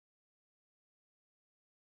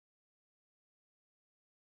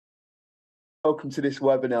Welcome to this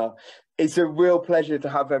webinar. It's a real pleasure to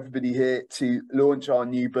have everybody here to launch our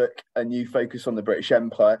new book, A New Focus on the British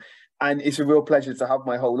Empire. And it's a real pleasure to have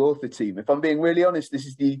my whole author team. If I'm being really honest, this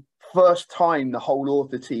is the first time the whole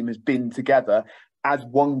author team has been together as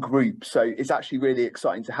one group. So it's actually really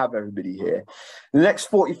exciting to have everybody here. The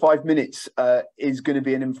next 45 minutes is going to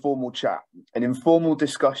be an informal chat, an informal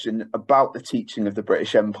discussion about the teaching of the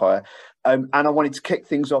British Empire. And I wanted to kick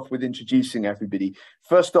things off with introducing everybody.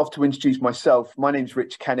 First off, to introduce myself, my name's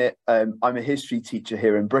Rich Kennett. I'm a history teacher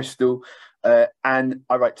here in Bristol, and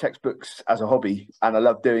I write textbooks as a hobby, and I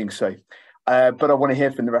love doing so. But I want to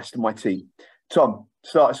hear from the rest of my team. Tom,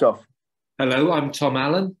 start us off. Hello, I'm Tom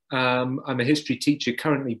Allen. I'm a history teacher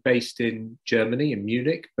currently based in Germany, in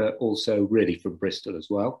Munich, but also really from Bristol as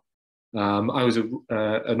well. I was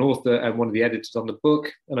an author and one of the editors on the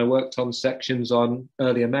book, and I worked on sections on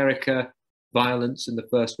early America, violence in the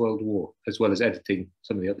First World War, as well as editing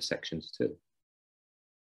some of the other sections too.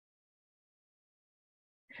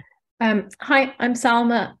 Hi, I'm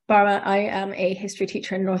Salma Bara. I am a history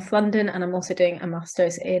teacher in North London, and I'm also doing a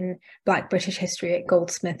master's in Black British history at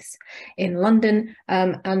Goldsmiths in London.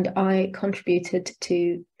 And I contributed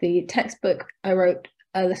to the textbook. I wrote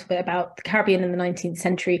a little bit about the Caribbean in the 19th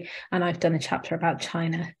century, and I've done a chapter about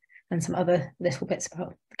China and some other little bits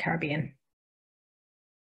about the Caribbean.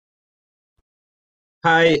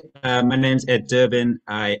 Hi, my name's Ed Durbin.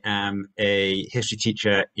 I am a history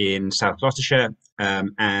teacher in South Gloucestershire,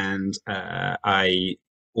 and I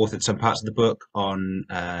authored some parts of the book on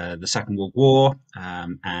the Second World War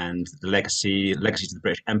and the legacy to the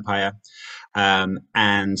British Empire.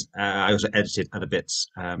 And I also edited other bits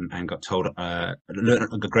and got told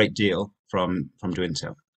learned a great deal from doing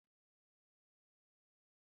so.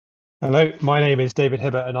 Hello, my name is David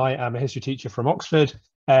Hibbert, and I am a history teacher from Oxford.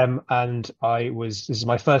 And this is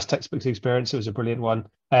my first textbook experience. It was a brilliant one.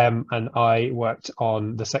 And I worked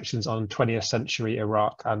on the sections on 20th century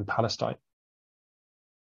Iraq and Palestine.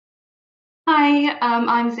 Hi,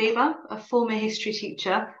 I'm Zeba, a former history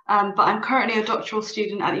teacher, but I'm currently a doctoral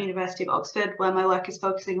student at the University of Oxford, where my work is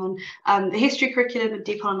focusing on the history curriculum and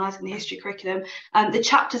decolonising the history curriculum. The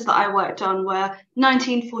chapters that I worked on were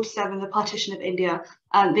 1947, the partition of India,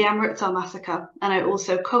 the Amritsar massacre, and I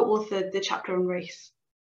also co-authored the chapter on race.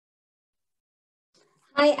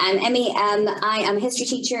 Hi, I'm Emmy. I am a history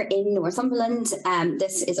teacher in Northumberland.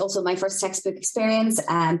 This is also my first textbook experience,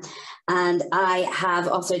 and I have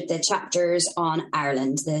authored the chapters on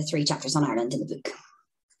Ireland, the 3 chapters on Ireland in the book.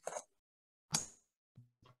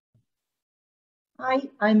 Hi,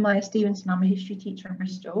 I'm Maya Stevenson. I'm a history teacher in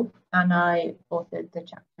Bristol, and I authored the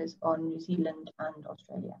chapters on New Zealand and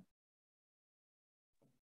Australia.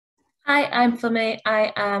 Hi, I'm Flummy.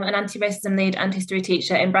 I am an anti-racism lead and history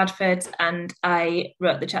teacher in Bradford, and I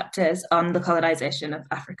wrote the chapters on the colonisation of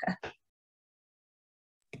Africa.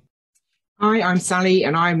 Hi, I'm Sally,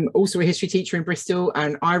 and I'm also a history teacher in Bristol,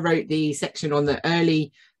 and I wrote the section on the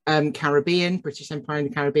early Caribbean, British Empire in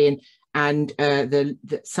the Caribbean, and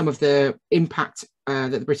some of the impact that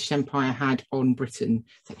the British Empire had on Britain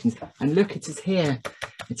sections. And look, it is here.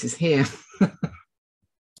 It is here.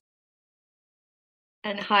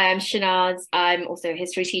 And hi, I'm Shanaz. I'm also a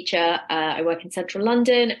history teacher. I work in central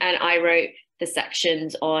London, and I wrote the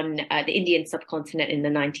sections on the Indian subcontinent in the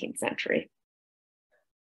 19th century.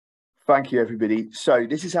 Thank you, everybody. So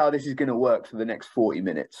this is how this is going to work for the next 40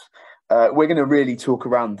 minutes. We're going to really talk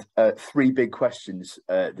around 3 big questions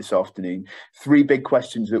this afternoon. 3 big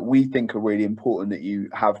questions that we think are really important that you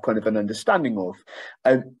have kind of an understanding of.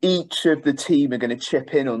 Each of the team are going to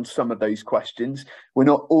chip in on some of those questions. We're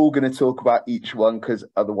not all going to talk about each one, because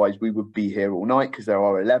otherwise we would be here all night, because there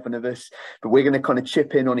are 11 of us. But we're going to kind of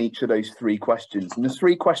chip in on each of those 3 questions. And the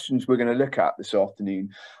 3 questions we're going to look at this afternoon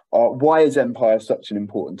are: why is empire such an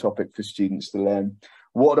important topic for students to learn?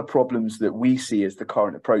 What are the problems that we see as the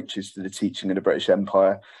current approaches to the teaching of the British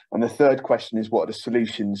Empire? And the third question is, what are the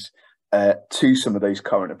solutions to some of those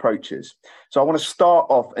current approaches? So I want to start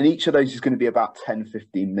off, and each of those is going to be about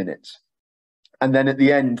 10-15 minutes. And then at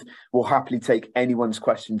the end, we'll happily take anyone's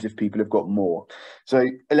questions if people have got more. So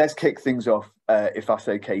let's kick things off, if that's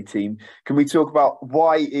okay, team. Can we talk about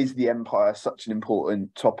why is the empire such an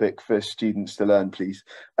important topic for students to learn, please?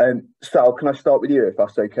 Sal, can I start with you, if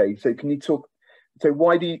that's okay? So can you talk? So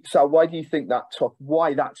why do you think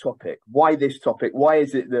why that topic? Why this topic? Why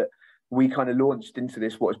is it that we kind of launched into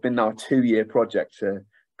this, what has been now a 2-year project to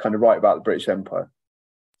kind of write about the British Empire?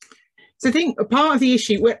 So I think a part of the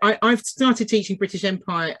issue, where I've started teaching British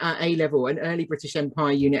Empire at A-level, an early British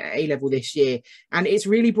Empire unit at A-level this year, and it's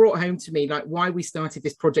really brought home to me like why we started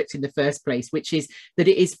this project in the first place, which is that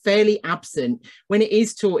it is fairly absent when it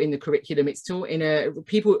is taught in the curriculum. It's taught in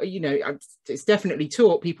it's definitely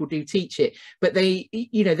taught, people do teach it, but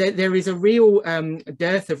there is a real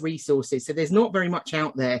dearth of resources. So there's not very much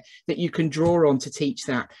out there that you can draw on to teach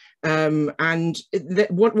that.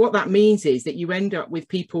 What that means is that you end up with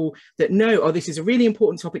people that know, oh, this is a really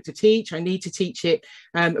important topic to teach, I need to teach it,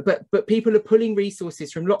 but people are pulling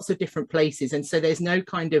resources from lots of different places, and so there's no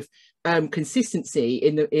kind of consistency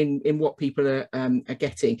in what people are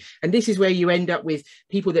getting. And this is where you end up with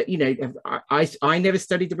people that, I never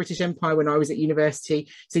studied the British Empire when I was at university,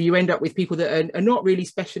 so you end up with people that are not really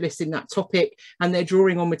specialists in that topic, and they're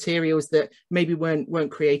drawing on materials that maybe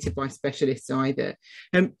weren't created by specialists either.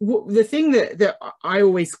 The thing that I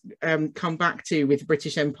always come back to with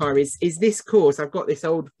British Empire is this course. I've got this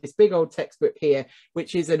big old textbook here,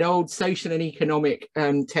 which is an old social and economic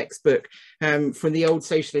textbook from the old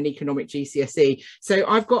social and economic GCSE. So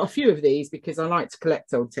I've got a few of these because I like to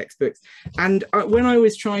collect old textbooks. And when I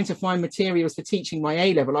was trying to find materials for teaching my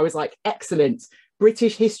A-level, I was like, excellent.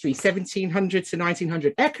 British history, 1700 to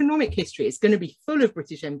 1900. Economic history, it's going to be full of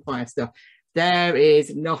British Empire stuff. There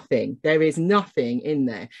is nothing in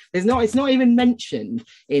there. It's not even mentioned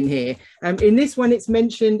in here. In this one, it's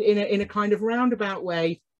mentioned in a kind of roundabout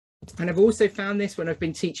way. And I've also found this when I've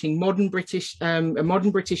been teaching a modern British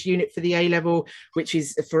unit for the A-level, which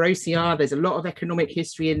is for OCR. There's a lot of economic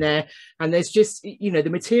history in there. And there's just, the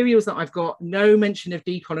materials that I've got, no mention of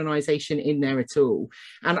decolonisation in there at all.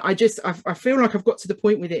 And I feel like I've got to the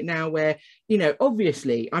point with it now where,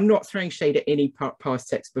 obviously I'm not throwing shade at any past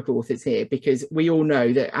textbook authors here, because we all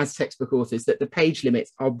know that as textbook authors that the page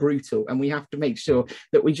limits are brutal, and we have to make sure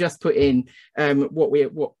that we just put in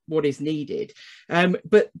what is needed.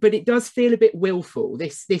 But it does feel a bit willful.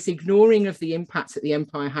 This ignoring of the impacts that the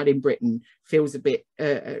empire had in Britain feels a bit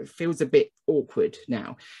awkward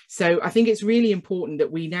now. So I think it's really important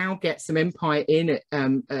that we now get some empire in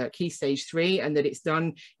at Key Stage 3, and that it's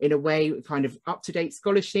done in a way kind of up-to-date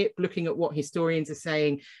scholarship, looking at what historians are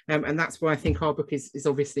saying, and that's why I think our book is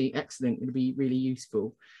obviously excellent. It'll be really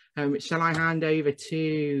useful. Shall I hand over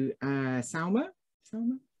to Salma?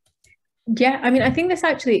 Yeah, I mean, I think this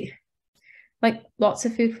actually, like, lots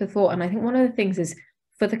of food for thought. And I think one of the things is,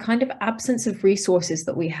 for the kind of absence of resources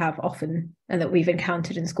that we have often and that we've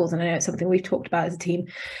encountered in schools, and I know it's something we've talked about as a team,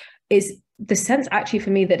 is the sense actually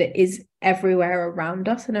for me that it is everywhere around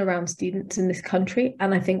us and around students in this country.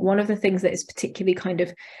 And I think one of the things that is particularly kind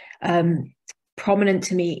of prominent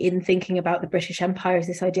to me in thinking about the British Empire is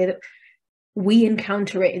this idea that we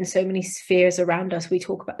encounter it in so many spheres around us. We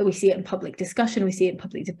see it in public discussion, we see it in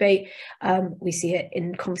public debate, we see it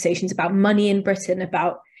in conversations about money in Britain,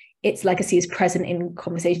 about its legacy is present in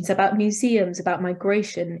conversations about museums, about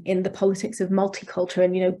migration, in the politics of multicultural,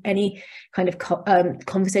 and any kind of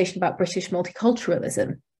conversation about British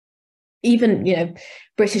multiculturalism, even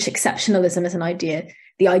British exceptionalism as an idea,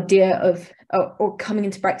 the idea of or coming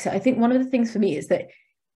into Brexit. I think one of the things for me is that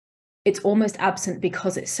it's almost absent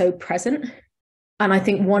because it's so present. And I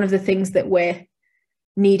think one of the things that we're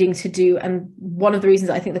needing to do, and one of the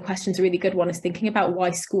reasons I think the question's a really good one, is thinking about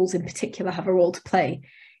why schools in particular have a role to play,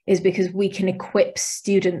 is because we can equip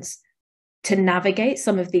students to navigate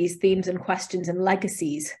some of these themes and questions and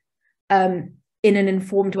legacies in an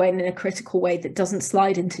informed way and in a critical way that doesn't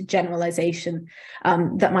slide into generalization,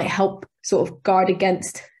 that might help sort of guard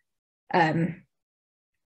against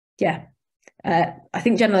I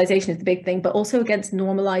think generalization is the big thing, but also against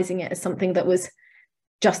normalizing it as something that was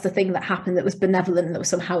just a thing that happened, that was benevolent, and that was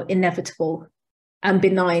somehow inevitable and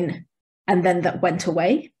benign, and then that went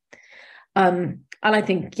away. And I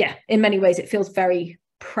think, in many ways it feels very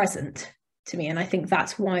present to me. And I think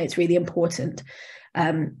that's why it's really important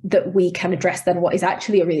that we can address then what is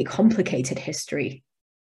actually a really complicated history,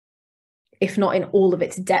 if not in all of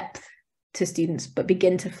its depth, to students, but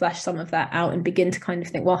begin to flesh some of that out and begin to kind of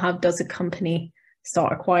think, well, how does a company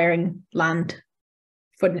start acquiring land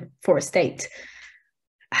for a state?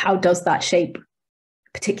 How does that shape,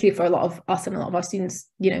 particularly for a lot of us and a lot of our students,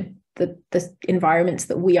 the environments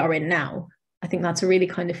that we are in now? I think that's a really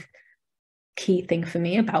kind of key thing for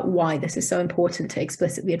me about why this is so important to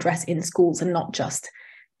explicitly address in schools and not just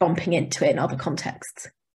bumping into it in other contexts.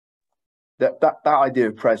 That idea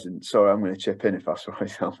of present, sorry, I'm going to chip in if that's all right,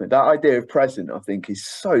 Salma. That idea of present, I think, is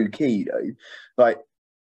so key, though.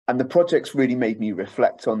 And the project's really made me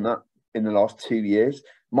reflect on that in the last 2 years.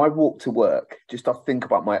 My walk to work, I think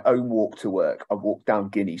about my own walk to work. I walk down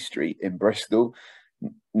Guinea Street in Bristol,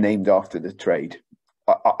 named after the trade.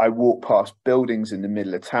 I walk past buildings in the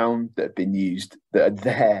middle of town that have been used, that are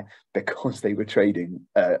there because they were trading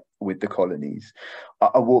with the colonies.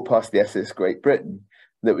 I walk past the SS Great Britain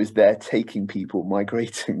that was there taking people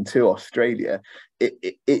migrating to Australia.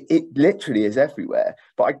 It literally is everywhere.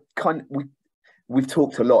 But we've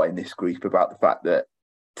talked a lot in this group about the fact that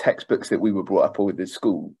textbooks that we were brought up with at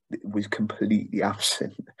school was completely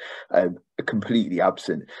absent. Completely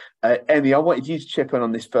absent. Emmy, I wanted you to chip in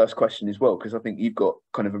on this first question as well, because I think you've got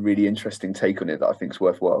kind of a really interesting take on it that I think is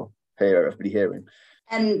worthwhile everybody hearing.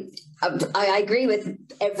 I agree with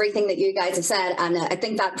everything that you guys have said, and I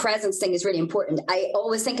think that presence thing is really important. I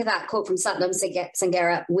always think of that quote from Satnam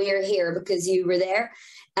Sangera, "We're here because you were there."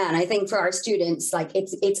 And I think for our students, like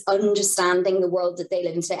it's understanding the world that they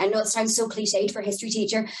live in today. I know it sounds so cliched for a history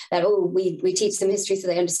teacher that, oh, we teach them history so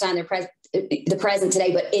they understand the present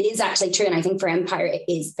today, but it is actually true. And I think for Empire, it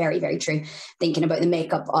is very, very true. Thinking about the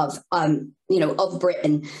makeup of, of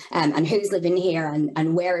Britain and who's living here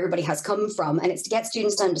and where everybody has come from. And it's to get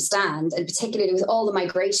students to understand, and particularly with all the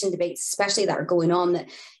migration debates, especially that are going on, that,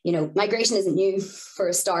 migration isn't new for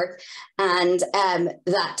a start. And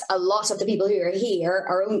that a lot of the people who are here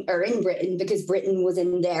are in Britain because Britain was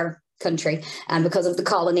in their country and because of the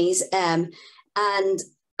colonies. And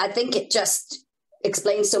I think it just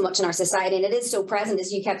explains so much in our society, and it is so present,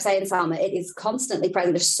 as you kept saying, Salma. It is constantly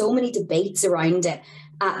present. There's so many debates around it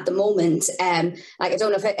at the moment. Like, I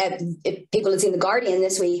don't know if people have seen The Guardian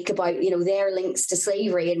this week about their links to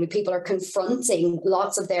slavery, and people are confronting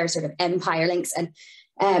lots of their sort of empire links. And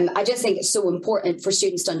I just think it's so important for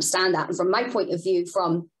students to understand that. And from my point of view,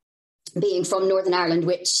 from being from Northern Ireland,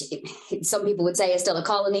 which some people would say is still a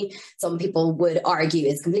colony, some people would argue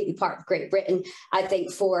is completely part of Great Britain. I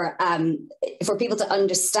think for people to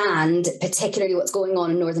understand, particularly what's going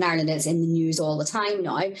on in Northern Ireland, is in the news all the time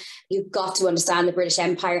now, you've got to understand the British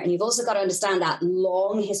Empire, and you've also got to understand that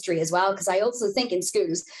long history as well. Because I also think in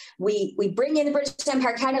schools, we bring in the British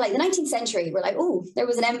Empire kind of like the 19th century. We're like, oh, there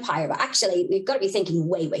was an empire, but actually we've got to be thinking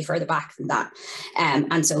way, way further back than that.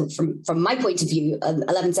 And so from my point of view,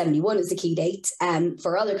 1171 is the key date.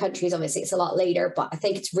 For other countries, obviously, it's a lot later, but I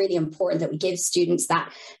think it's really important that we give students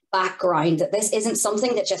that background, that this isn't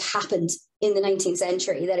something that just happened in the 19th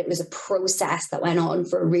century, that it was a process that went on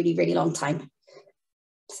for a really, really long time.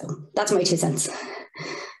 So that's my 2 cents.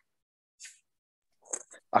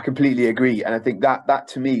 I completely agree. And I think that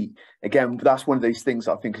to me, again, that's one of those things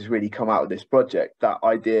I think has really come out of this project, that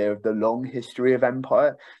idea of the long history of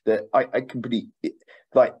empire, that I completely...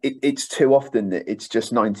 Like, it's too often that it's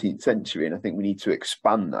just 19th century, and I think we need to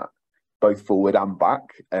expand that both forward and back.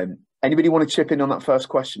 Anybody want to chip in on that first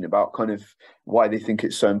question about kind of why they think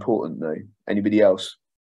it's so important, though? Anybody else?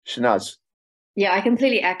 Shanaz? Yeah, I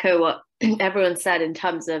completely echo what everyone said in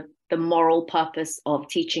terms of the moral purpose of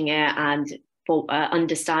teaching it and for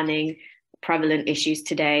understanding prevalent issues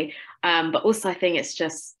today. But also, I think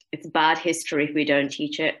it's bad history if we don't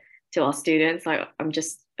teach it to our students. Like, I'm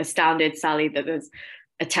just astounded, Sally, that there's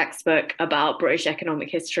a textbook about British economic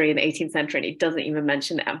history in the 18th century and it doesn't even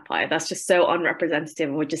mention the empire. That's just so unrepresentative,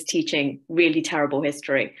 and we're just teaching really terrible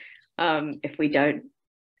history if we don't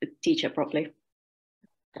teach it properly.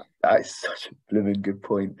 That is such a blooming good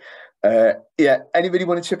point. Yeah, anybody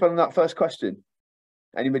want to chip on that first question?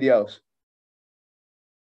 Anybody else?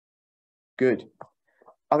 Good.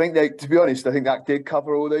 I think to be honest, I think that did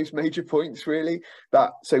cover all those major points, really.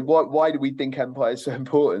 So why do we think empire is so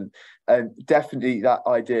important? Definitely that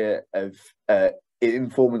idea of it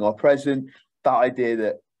informing our present, that idea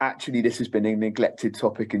that actually this has been a neglected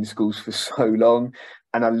topic in schools for so long.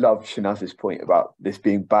 And I love Shanaz's point about this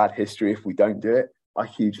being bad history if we don't do it. I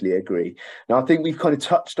hugely agree. Now, I think we've kind of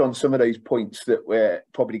touched on some of those points that we're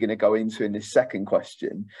probably going to go into in this second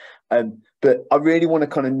question. But I really want to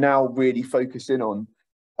kind of now really focus in on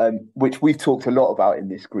which we've talked a lot about in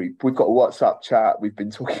this group. We've got a WhatsApp chat. We've been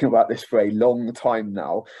talking about this for a long time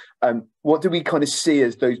now. What do we kind of see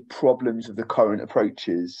as those problems of the current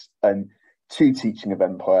approaches to teaching of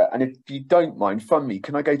empire? And if you don't mind, Funmi,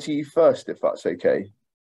 can I go to you first, if that's okay?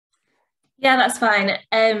 Yeah, that's fine.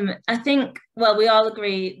 I think, well, we all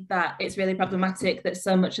agree that it's really problematic that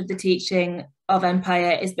so much of the teaching of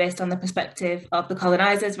empire is based on the perspective of the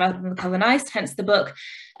colonisers rather than the colonised, hence the book,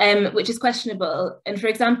 which is questionable. And for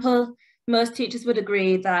example, most teachers would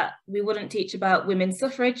agree that we wouldn't teach about women's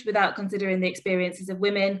suffrage without considering the experiences of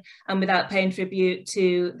women and without paying tribute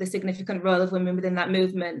to the significant role of women within that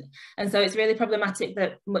movement. And so it's really problematic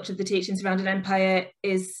that much of the teaching surrounding empire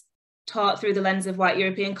is taught through the lens of white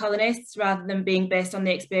European colonists rather than being based on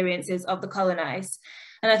the experiences of the colonised.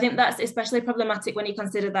 And I think that's especially problematic when you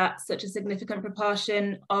consider that such a significant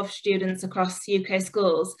proportion of students across UK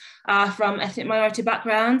schools are from ethnic minority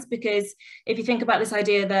backgrounds, because if you think about this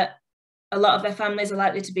idea that a lot of their families are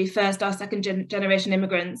likely to be first or second generation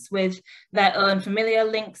immigrants with their own familial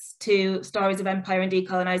links to stories of empire and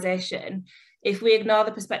decolonisation, if we ignore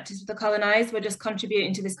the perspectives of the colonised, we're just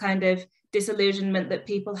contributing to this kind of disillusionment that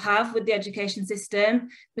people have with the education system,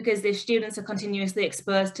 because if students are continuously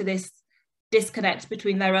exposed to this disconnect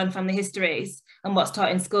between their own family histories and what's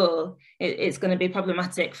taught in school, it's going to be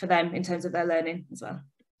problematic for them in terms of their learning as well.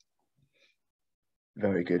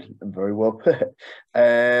 Very good and very well put.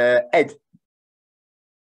 Ed.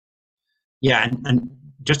 Yeah, and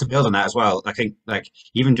just to build on that as well, I think like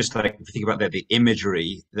even just like if you think about the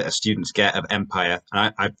imagery that students get of empire,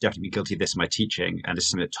 and I've definitely been guilty of this in my teaching, and this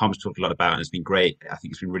is something that Tom's talked a lot about and it's been great. I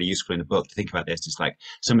think it's been really useful in the book to think about this. It's like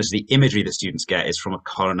so much of the imagery that students get is from a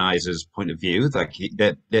colonizer's point of view. Like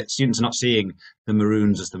that students are not seeing the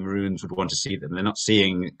Maroons as the Maroons would want to see them. They're not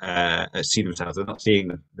seeing see themselves. They're not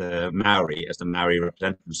seeing the Maori as the Maori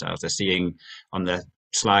represent themselves. They're seeing on the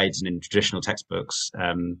slides and in traditional textbooks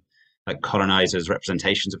like colonizers'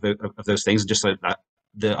 representations of those things, and just like that,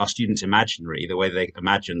 our students' imaginary, the way they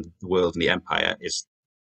imagine the world and the empire, is,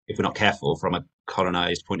 if we're not careful, from a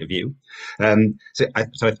colonized point of view. So I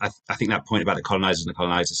think that point about the colonizers and the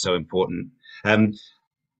colonized is so important.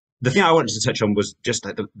 The thing I wanted to touch on was just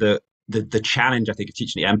like the challenge, I think, of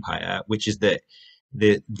teaching the empire, which is that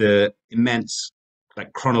the immense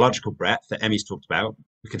like chronological breadth that Emmy's talked about.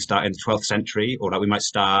 We can start in the 12th century, or like you might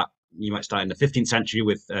start in the 15th century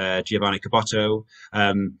with Giovanni Caboto,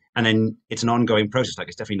 and then it's an ongoing process. Like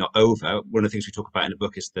it's definitely not over. One of the things we talk about in the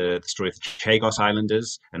book is the story of the Chagos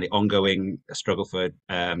Islanders and the ongoing struggle for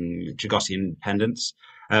Chagosian independence.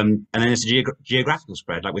 And then it's a geographical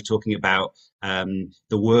spread. Like we're talking about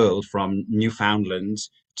the world from Newfoundland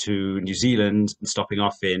to New Zealand and stopping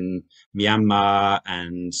off in Myanmar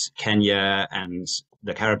and Kenya and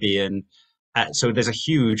the Caribbean. So there's a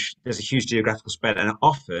huge geographical spread, and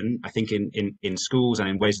often I think in schools and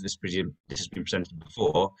in ways that this has been presented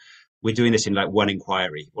before, we're doing this in like one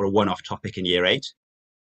inquiry or a one-off topic in year 8,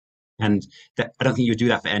 and I don't think you would do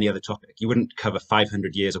that for any other topic. You wouldn't cover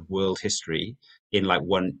 500 years of world history in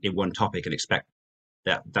one topic and expect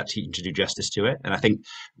that teaching to do justice to it. And I think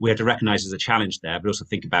we have to recognize there's a challenge there, but also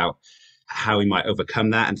think about how we might overcome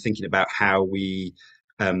that, and thinking about how we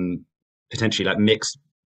potentially like mix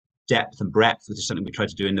depth and breadth, which is something we try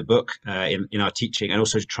to do in the book in our teaching, and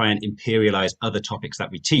also to try and imperialize other topics that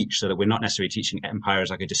we teach, so that we're not necessarily teaching empire as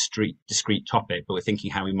like a discrete topic, but we're thinking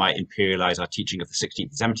how we might imperialize our teaching of the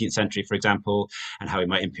 16th and 17th century, for example, and how we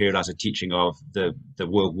might imperialize our teaching of the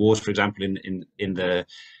world wars, for example, in the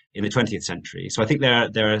 20th century. So I think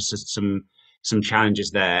there are some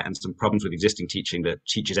challenges there and some problems with existing teaching that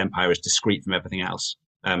teaches empire as discrete from everything else,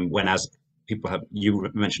 when as you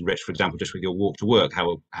mentioned, Rich, for example, just with your walk to work,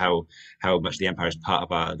 how much the empire is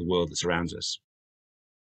part of the world that surrounds us.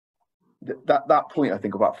 That point, I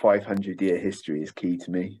think, about 500-year history is key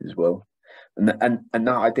to me as well, and that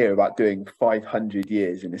idea about doing 500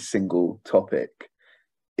 years in a single topic,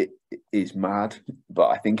 it is mad, but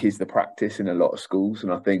I think is the practice in a lot of schools,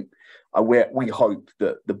 and I think we hope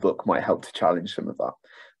that the book might help to challenge some of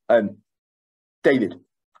that. David.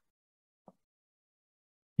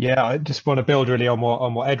 Yeah, I just want to build really on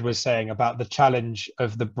what Ed was saying about the challenge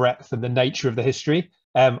of the breadth and the nature of the history.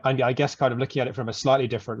 And I guess kind of looking at it from a slightly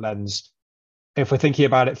different lens, if we're thinking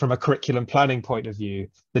about it from a curriculum planning point of view,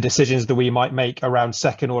 the decisions that we might make around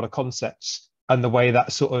second order concepts and the way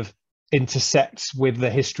that sort of intersects with the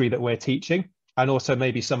history that we're teaching, and also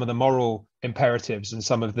maybe some of the moral imperatives and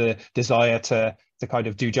some of the desire to kind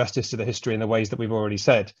of do justice to the history in the ways that we've already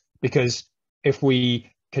said. Because if we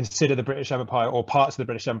consider the British Empire or parts of the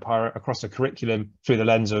British Empire across a curriculum through the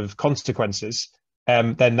lens of consequences,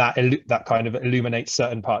 then that kind of illuminates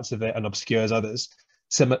certain parts of it and obscures others.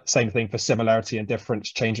 Same thing for similarity and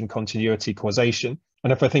difference, change and continuity, causation.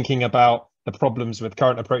 And if we're thinking about the problems with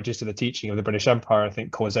current approaches to the teaching of the British Empire, I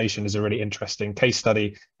think causation is a really interesting case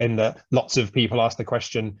study, in that lots of people ask the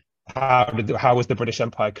question, how was the British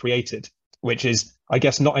Empire created? Which is, I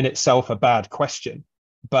guess, not in itself a bad question,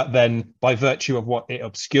 but then by virtue of what it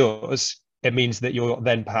obscures, it means that you're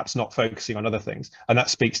then perhaps not focusing on other things. And that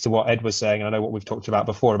speaks to what Ed was saying, and I know what we've talked about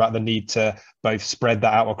before, about the need to both spread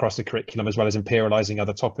that out across the curriculum as well as imperializing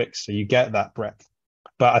other topics, so you get that breadth.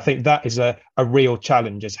 But I think that is a real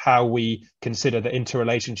challenge, is how we consider the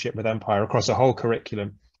interrelationship with empire across a whole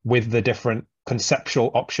curriculum, with the different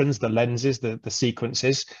conceptual options, the lenses, the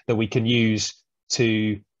sequences that we can use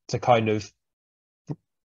to kind of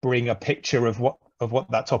bring a picture of of what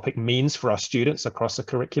that topic means for our students across the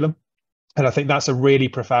curriculum. And I think that's a really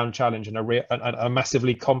profound challenge and a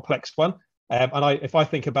massively complex one. If I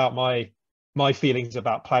think about my feelings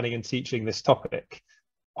about planning and teaching this topic,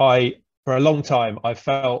 for a long time, I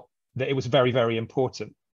felt that it was very, very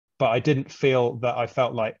important, but I didn't feel that I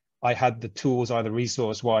felt like I had the tools, either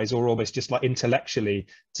resource-wise or almost just like intellectually,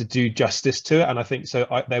 to do justice to it. And I think so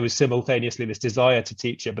there was simultaneously this desire to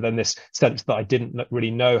teach it, but then this sense that I didn't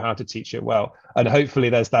really know how to teach it well. And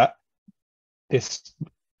hopefully this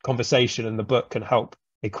conversation and the book can help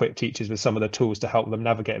equip teachers with some of the tools to help them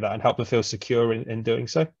navigate that and help them feel secure in doing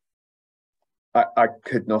so. I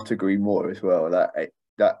could not agree more as well.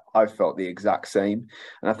 That I felt the exact same.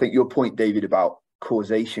 And I think your point, David, about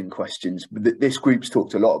causation questions, this group's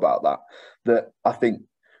talked a lot about that I think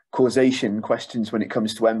causation questions when it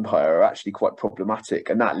comes to empire are actually quite problematic.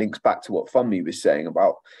 And that links back to what Funmi was saying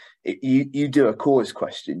about you do a cause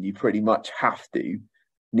question, you pretty much have to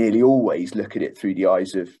nearly always look at it through the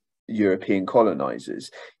eyes of European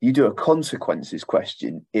colonizers. You do a consequences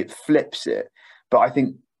question, it flips it. But I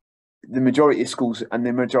think the majority of schools and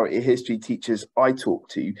the majority of history teachers I talk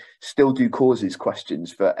to still do causes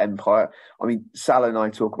questions for empire. I mean, Sal and I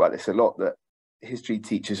talk about this a lot, that history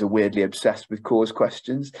teachers are weirdly obsessed with cause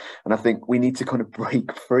questions. And I think we need to kind of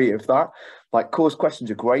break free of that. Like, cause questions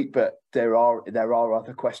are great, but there are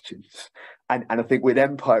other questions. And I think with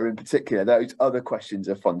empire in particular, those other questions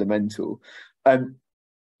are fundamental.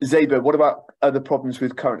 Zeba, what about other problems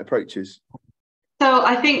with current approaches? So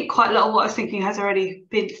I think quite a lot of what I was thinking has already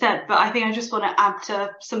been said, but I think I just want to add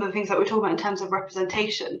to some of the things that we're talking about in terms of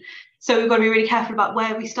representation. So we've got to be really careful about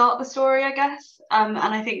where we start the story, I guess. And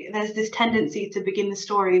I think there's this tendency to begin the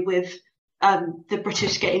story with the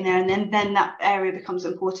British getting there, and then that area becomes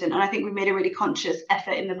important. And I think we made a really conscious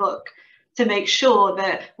effort in the book to make sure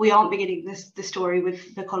that we aren't beginning the story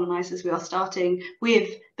with the colonizers. We are starting with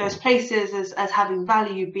those places as having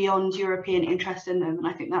value beyond European interest in them. And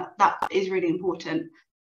I think that is really important.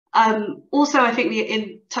 Also, I think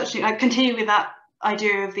continue with that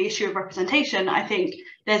idea of the issue of representation. I think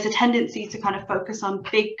there's a tendency to kind of focus on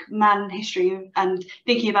big man history and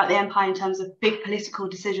thinking about the empire in terms of big political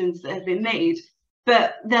decisions that have been made.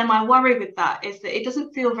 But then my worry with that is that it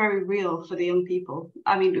doesn't feel very real for the young people.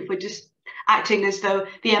 I mean, if we're just acting as though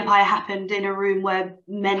the empire happened in a room where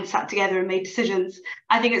men sat together and made decisions,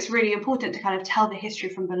 I think it's really important to kind of tell the history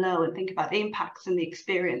from below and think about the impacts and the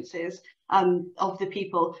experiences of the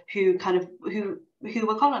people who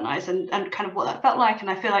were colonized and kind of what that felt like. And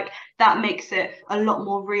I feel like that makes it a lot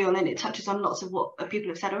more real, and it touches on lots of what people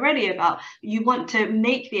have said already about you want to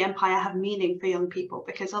make the empire have meaning for young people,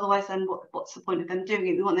 because otherwise then what's the point of them doing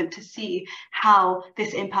it? We want them to see how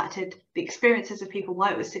this impacted the experiences of people,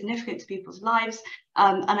 why it was significant to people's lives.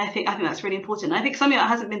 And I think that's really important. And I think something that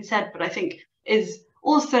hasn't been said, but I think is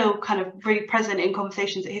also kind of really present in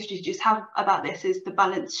conversations that history teachers have about this, is the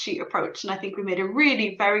balance sheet approach. And I think we made a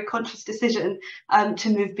really very conscious decision to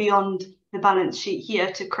move beyond the balance sheet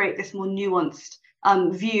here to create this more nuanced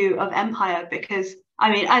view of empire, because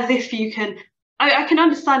I mean, as if you can, I can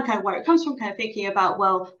understand kind of where it comes from, kind of thinking about,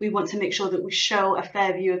 well, we want to make sure that we show a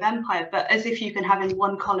fair view of empire, but as if you can have in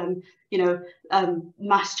one column,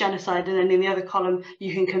 mass genocide, and then in the other column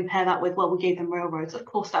you can compare that with, well, we gave them railroads. Of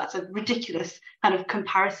course, that's a ridiculous kind of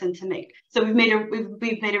comparison to make. So we've made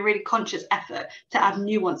a really conscious effort to add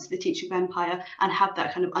nuance to the teaching of empire and have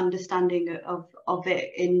that kind of understanding of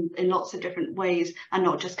it in lots of different ways, and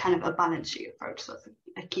not just kind of a balance sheet approach. So that's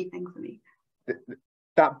a key thing for me.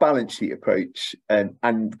 That balance sheet approach and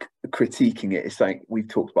critiquing it is something we've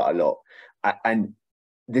talked about a lot, and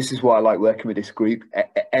this is why I like working with this group.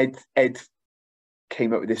 Ed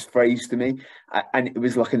came up with this phrase to me, and it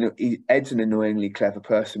was like Ed's an annoyingly clever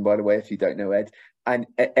person, by the way, if you don't know Ed. And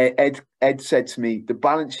Ed said to me, the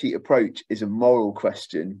balance sheet approach is a moral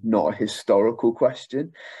question, not a historical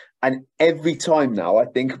question. And every time now I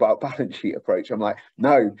think about balance sheet approach, I'm like,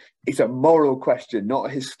 no, it's a moral question, not a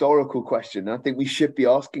historical question. And I think we should be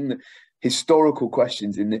asking the historical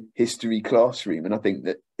questions in the history classroom. And I think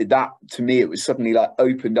that to me, it was suddenly like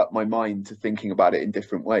opened up my mind to thinking about it in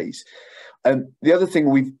different ways. The other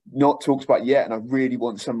thing we've not talked about yet, and I really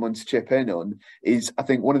want someone to chip in on, is I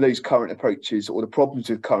think one of those current approaches, or the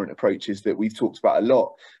problems with current approaches that we've talked about a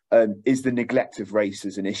lot, is the neglect of race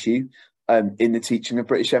as an issue in the teaching of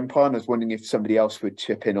British Empire. And I was wondering if somebody else would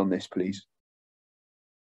chip in on this, please.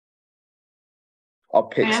 I'll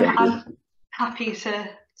pick somebody. I'm happy to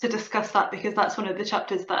discuss that, because that's one of the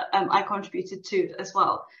chapters that I contributed to as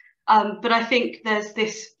well. But I think there's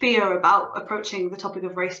this fear about approaching the topic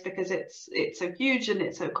of race because it's so huge and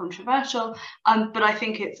it's so controversial. But I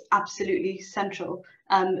think it's absolutely central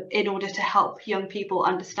in order to help young people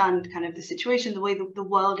understand kind of the situation, the way the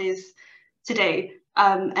world is today,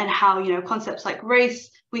 and how, you know, concepts like race,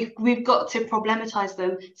 we've got to problematize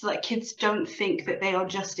them so that kids don't think that they are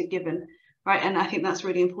just a given. Right, and I think that's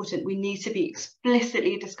really important. We need to be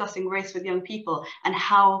explicitly discussing race with young people and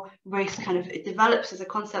how race kind of it develops as a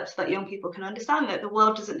concept so that young people can understand that the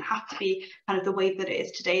world doesn't have to be kind of the way that it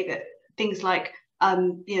is today. That things like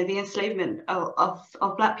you know, the enslavement of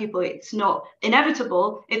Black people, it's not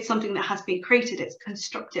inevitable. It's something that has been created. It's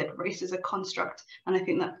constructed. Race is a construct, and I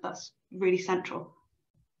think that that's really central.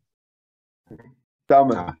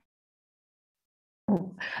 Dalma.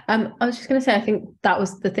 I was just going to say, I think that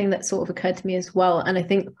was the thing that sort of occurred to me as well. And I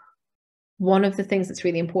think one of the things that's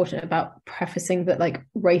really important about prefacing that like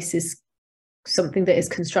race is something that is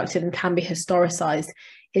constructed and can be historicized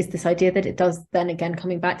is this idea that it does then again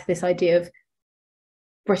coming back to this idea of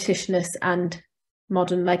Britishness and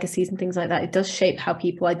modern legacies and things like that. It does shape how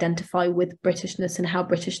people identify with Britishness and how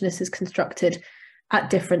Britishness is constructed at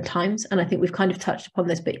different times. And I think we've kind of touched upon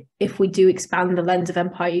this, but if we do expand the lens of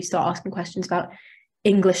empire, you start asking questions about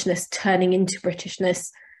Englishness turning into Britishness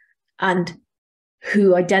and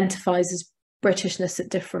who identifies as Britishness at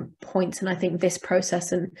different points. And I think this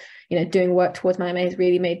process and, you know, doing work towards my MA has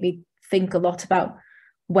really made me think a lot about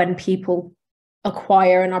when people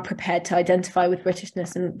acquire and are prepared to identify with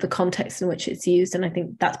Britishness and the context in which it's used. And I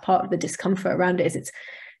think that's part of the discomfort around it, is it's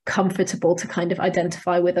comfortable to kind of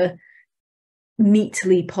identify with a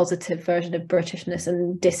neatly positive version of Britishness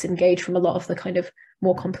and disengage from a lot of the kind of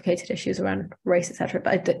more complicated issues around race, etc.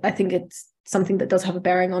 But I think it's something that does have a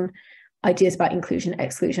bearing on ideas about inclusion,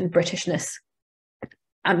 exclusion, Britishness,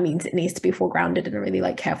 and means it needs to be foregrounded in a really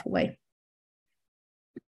like careful way.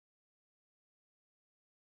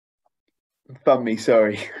 Bum me,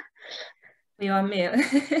 sorry. You're on mute.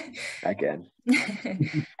 Again.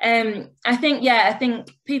 I think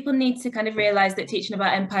people need to kind of realize that teaching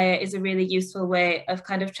about empire is a really useful way of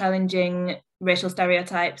kind of challenging racial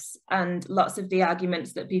stereotypes and lots of the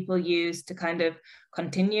arguments that people use to kind of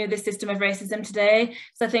continue this system of racism today.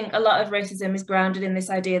 So I think a lot of racism is grounded in this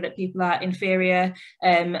idea that people are inferior,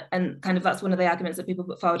 and kind of that's one of the arguments that people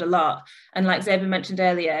put forward a lot. And like Zeba mentioned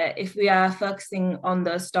earlier, if we are focusing on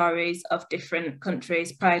those stories of different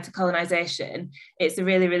countries prior to colonisation, it's a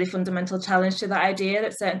really, really fundamental challenge to that idea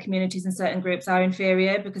that certain communities and certain groups are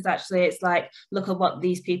inferior, because actually it's like, look at what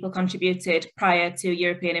these people contributed prior to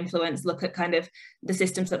European influence, look at kind of the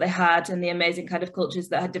systems that they had and the amazing kind of cultures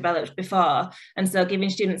that had developed before. And so giving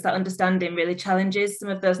students that understanding really challenges some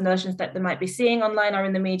of those notions that they might be seeing online or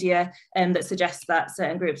in the media, that suggests that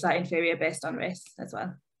certain groups are inferior based on race as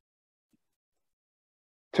well.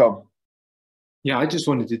 Tom. Yeah, I just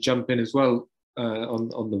wanted to jump in as well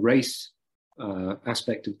on the race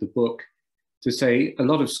aspect of the book, to say a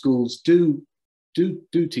lot of schools do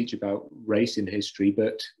teach about race in history,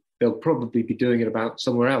 but they'll probably be doing it about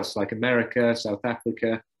somewhere else, like America, South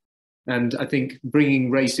Africa. And I think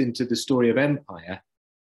bringing race into the story of empire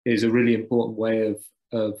is a really important way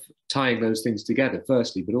of tying those things together,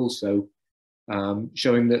 firstly, but also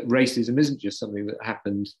showing that racism isn't just something that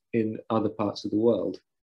happened in other parts of the world.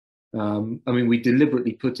 I mean, we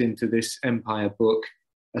deliberately put into this empire book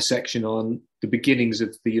a section on the beginnings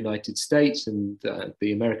of the United States and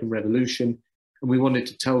the American Revolution. And we wanted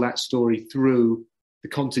to tell that story through the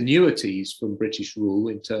continuities from British rule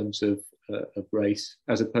in terms of race,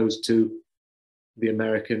 as opposed to the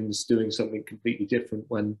Americans doing something completely different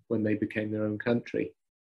when they became their own country.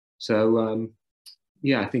 So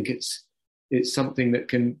yeah, I think it's something that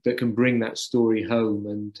can bring that story home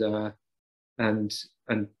and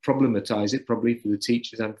problematize it, probably for the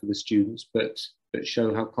teachers and for the students, but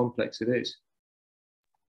show how complex it is.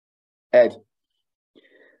 Ed.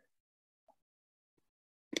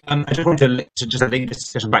 I just wanted to just link this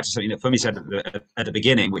discussion back to something that Fumi said at the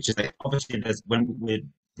beginning, which is that obviously there's, when with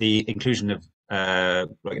the inclusion of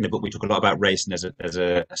like in the book we talk a lot about race, and there's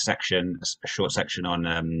a section, a short section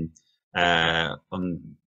on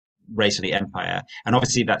race and the empire, and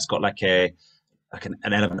obviously that's got like an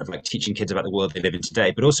element of like teaching kids about the world they live in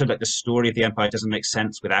today, but also like the story of the empire doesn't make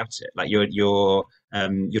sense without it. Like you're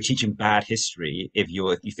teaching bad history if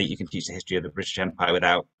you think you can teach the history of the British Empire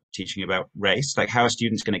without teaching about race. Like, how are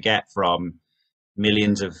students going to get from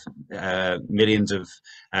millions of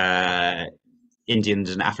Indians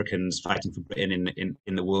and Africans fighting for Britain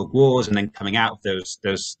in the world wars, and then coming out of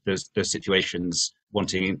those situations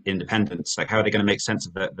wanting independence? Like, how are they going to make sense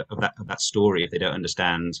of that story if they don't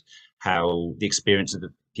understand how the experience of the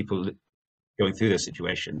people going through those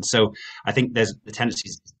situations. So I think there's the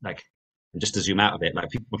tendencies, like, just to zoom out a bit, like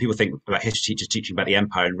when people think about history teachers teaching about the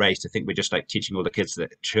empire and race, I think we're just like teaching all the kids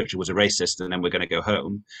that Churchill was a racist and then we're going to go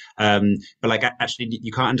home. But like, actually,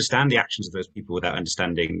 you can't understand the actions of those people without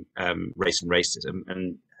understanding race and racism,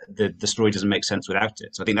 and the story doesn't make sense without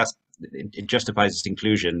it. So I think it justifies its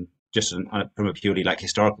inclusion just from a purely like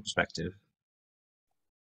historical perspective.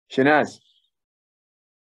 Shanaz,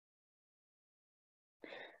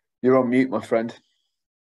 you're on mute, my friend.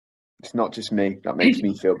 It's not just me. That makes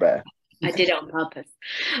me feel better. I did it on purpose.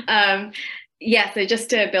 Yeah, so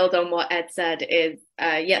just to build on what Ed said is,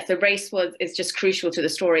 so race is just crucial to the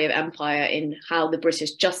story of empire in how the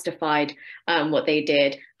British justified what they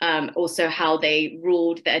did, also how they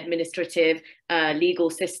ruled the administrative,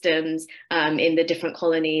 legal systems in the different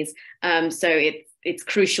colonies. So it's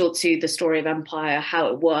crucial to the story of empire, how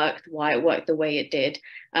it worked, why it worked the way it did.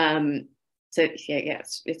 So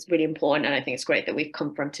it's really important, and I think it's great that we've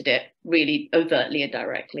confronted it really overtly and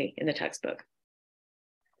directly in the textbook.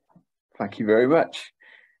 Thank you very much.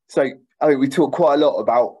 So I think we talked quite a lot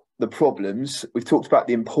about the problems. We've talked about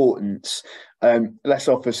the importance. Let's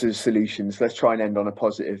offer some solutions. Let's try and end on a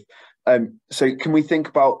positive. So can we think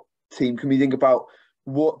about, team, can we think about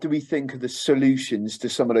what do we think are the solutions to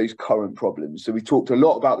some of those current problems? So we talked a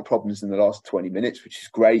lot about the problems in the last 20 minutes, which is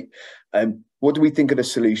great. What do we think are the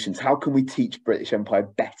solutions? How can we teach British Empire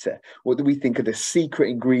better? What do we think are the secret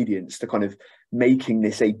ingredients to kind of making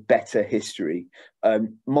this a better history?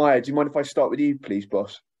 Maya, do you mind if I start with you, please,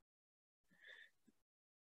 boss?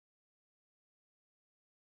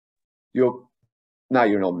 You're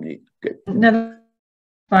on mute. Good. No,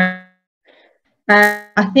 fine.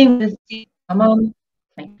 I think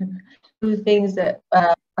the things that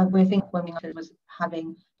we think when we was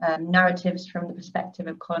having narratives from the perspective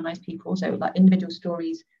of colonized people, so like individual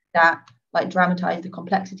stories that like dramatize the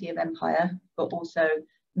complexity of empire, but also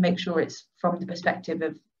make sure it's from the perspective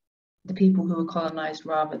of the people who were colonized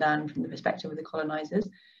rather than from the perspective of the colonizers.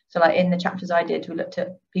 So like in the chapters I did, we looked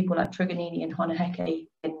at people like Truganini and Honaheke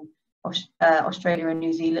in Australia and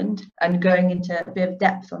New Zealand, and going into a bit of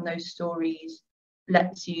depth on those stories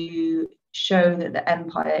lets you show that the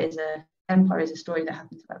empire is a story that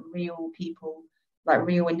happens about real people, like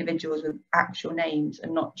real individuals with actual names,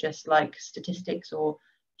 and not just like statistics or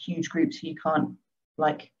huge groups who you can't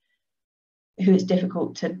like, who it's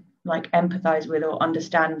difficult to like empathize with or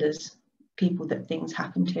understand as people that things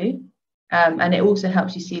happen to. And it also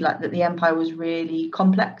helps you see like that the empire was really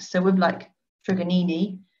complex. So with like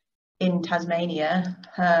Truganini in Tasmania,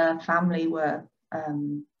 her family were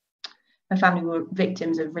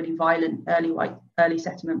victims of really violent early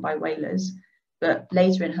settlement by whalers, but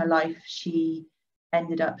later in her life she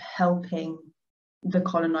ended up helping the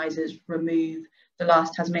colonizers remove the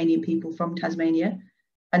last Tasmanian people from Tasmania.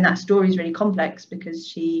 And that story is really complex because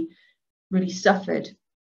she really suffered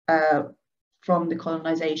from the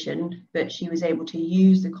colonization, but she was able to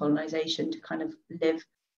use the colonization to kind of live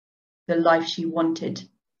the life she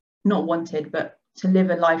but to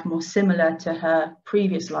live a life more similar to her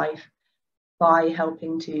previous life by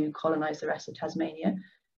helping to colonize the rest of Tasmania.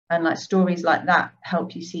 And like stories like that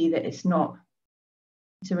help you see that it's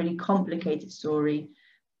a really complicated story.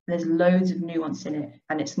 There's loads of nuance in it,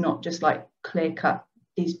 and it's not just like clear cut,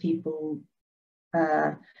 these people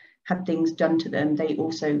had things done to them. They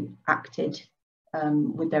also acted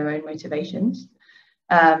with their own motivations.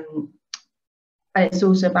 And it's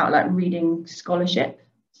also about like reading scholarship.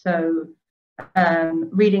 So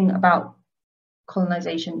reading about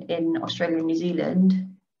colonization in Australia and New Zealand,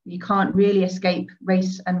 you can't really escape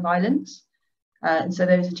race and violence. And so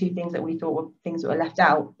those are two things that we thought were things that were left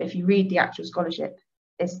out. If you read the actual scholarship,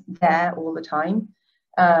 it's there all the time.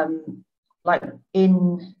 Like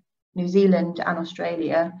in New Zealand and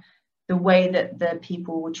Australia, the way that the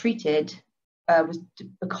people were treated was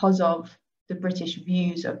because of the British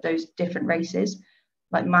views of those different races.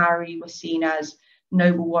 Like Maori were seen as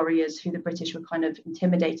noble warriors who the British were kind of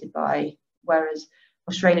intimidated by, whereas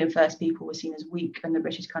Australian First People were seen as weak, and the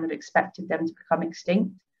British kind of expected them to become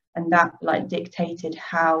extinct. And that like dictated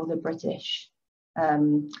how the British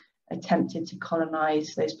attempted to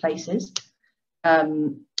colonize those places.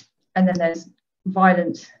 And then there's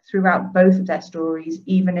violence throughout both of their stories,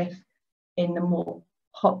 even if in the more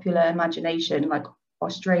popular imagination, like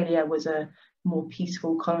Australia was a more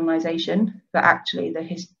peaceful colonization, but actually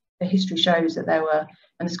the history shows that there were,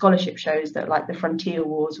 and the scholarship shows that like the frontier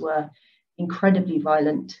wars were incredibly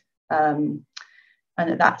violent, and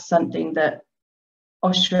that's something that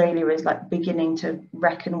Australia is like beginning to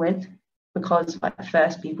reckon with, because like the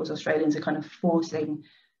First Peoples Australians are kind of forcing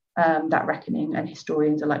that reckoning, and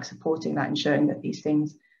historians are like supporting that and showing that these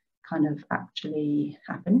things kind of actually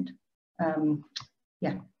happened.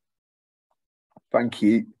 Yeah. Thank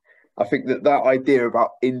you. I think that idea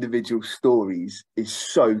about individual stories is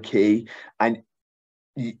so key, and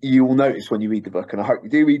you will notice when you read the book, and I hope you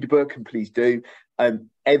do read the book, and please do.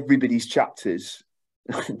 Everybody's chapters.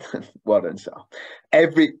 Well done, Sal.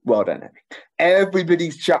 Well done, Emmy.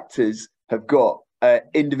 Everybody's chapters have got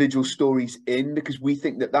individual stories in, because we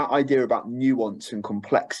think that idea about nuance and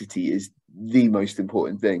complexity is the most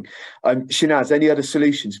important thing. Shanaz, any other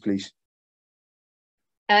solutions, please?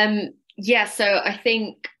 Yeah, so I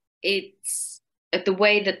think it's the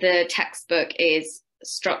way that the textbook is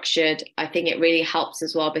structured. I think it really helps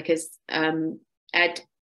as well, because Ed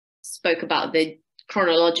spoke about the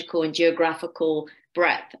chronological and geographical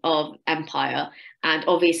breadth of empire, and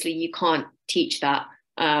obviously you can't teach that.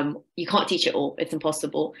 You can't teach it all, it's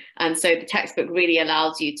impossible. And so the textbook really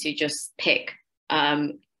allows you to just pick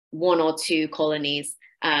one or two colonies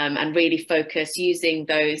and really focus using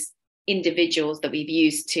those individuals that we've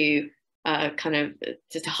used to kind of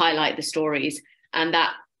to highlight the stories, and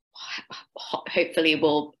that hopefully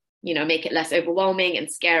will, you know, make it less overwhelming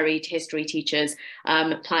and scary to history teachers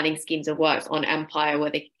planning schemes of works on empire,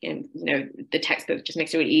 where they can, you know, the textbook just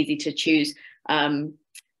makes it really easy to choose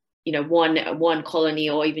you know, one colony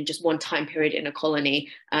or even just one time period in a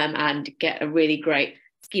colony, and get a really great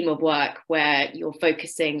scheme of work where you're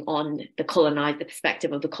focusing on the colonized, the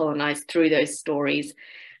perspective of the colonized through those stories.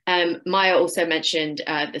 Maya also mentioned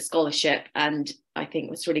the scholarship, and I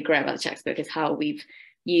think what's really great about the textbook is how we've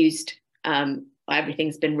used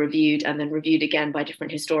everything's been reviewed and then reviewed again by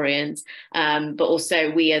different historians, but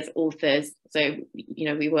also we as authors, so you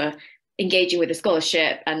know, we were engaging with the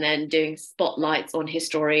scholarship and then doing spotlights on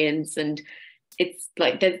historians. And it's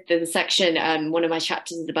like there's a section, one of my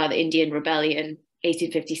chapters is about the Indian Rebellion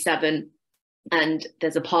 1857, and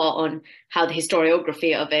there's a part on how the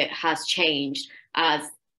historiography of it has changed as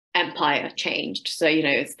empire changed. So, you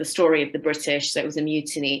know, it's the story of the British, so it was a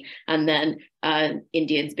mutiny, and then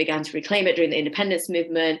Indians began to reclaim it during the independence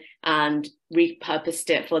movement and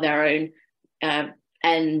repurposed it for their own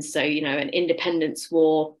ends. So, you know, an independence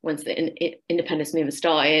war once the independence movement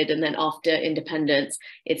started, and then after independence,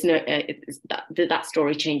 that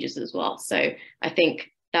story changes as well. So I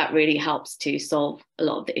think that really helps to solve a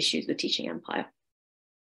lot of the issues with teaching empire.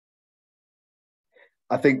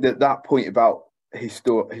 I think that point about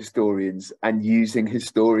historians and using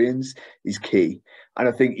historians is key. And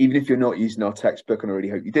I think even if you're not using our textbook, and I really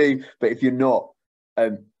hope you do, but if you're not,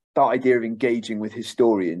 that idea of engaging with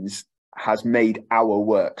historians has made our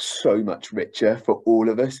work so much richer for all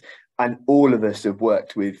of us. And all of us have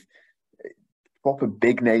worked with proper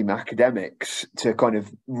big name academics to kind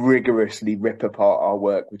of rigorously rip apart our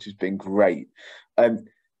work, which has been great.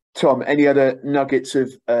 Tom, any other nuggets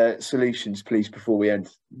of solutions, please, before we end?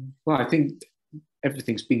 Well, I think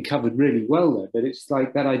everything's been covered really well there, but it's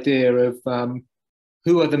like that idea of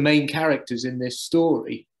who are the main characters in this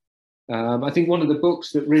story. I think one of the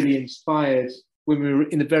books that really inspired, when we were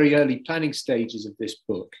in the very early planning stages of this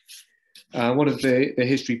book, one of the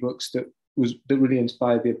history books that really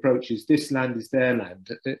inspired the approach is This Land is Their Land,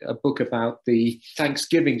 a book about the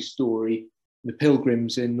Thanksgiving story, the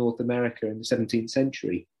Pilgrims in North America in the 17th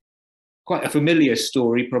century. Quite a familiar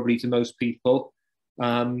story probably to most people,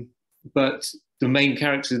 but the main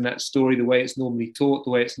characters in that story, the way it's normally taught, the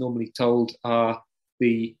way it's normally told, are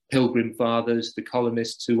the Pilgrim Fathers, the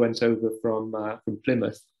colonists who went over from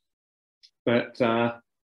Plymouth. But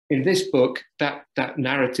in this book, that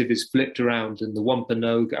narrative is flipped around, and the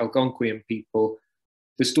Wampanoag Algonquian people,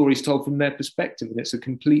 the story is told from their perspective, and it's a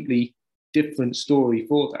completely different story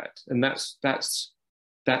for that. And that's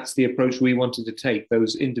the approach we wanted to take.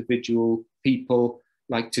 Those individual people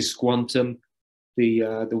like Tisquantum,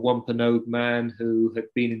 the Wampanoag man who had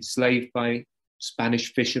been enslaved by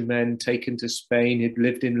Spanish fishermen, taken to Spain, had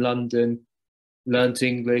lived in London, learnt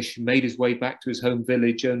English, made his way back to his home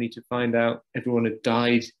village, only to find out everyone had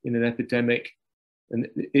died in an epidemic. And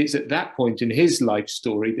it's at that point in his life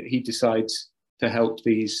story that he decides to help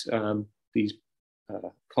these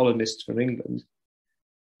colonists from England.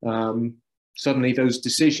 Suddenly those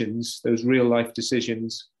decisions, those real life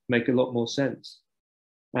decisions, make a lot more sense.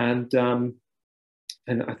 And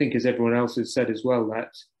I think, as everyone else has said as well,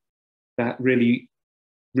 that really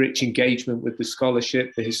rich engagement with the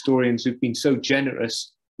scholarship, the historians who've been so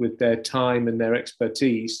generous with their time and their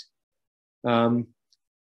expertise. And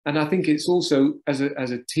I think it's also, as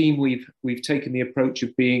a team, we've taken the approach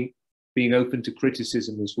of being open to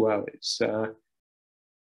criticism as well. It's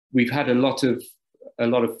we've had a lot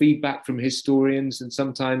of feedback from historians, and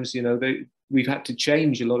sometimes, you know, we've had to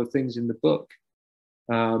change a lot of things in the book.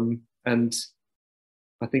 And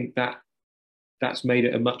I think that's made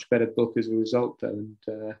it a much better book as a result,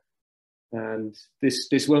 though. And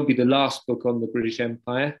this won't be the last book on the British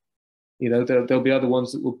Empire. You know, there'll be other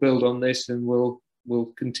ones that will build on this and will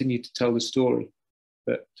continue to tell the story.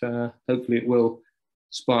 But hopefully it will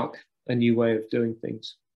spark a new way of doing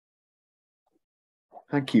things.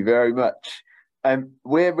 Thank you very much.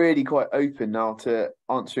 We're really quite open now to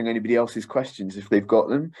answering anybody else's questions if they've got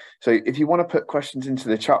them. So if you want to put questions into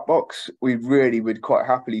the chat box, we really would quite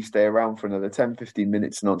happily stay around for another 10-15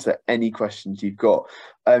 minutes and answer any questions you've got.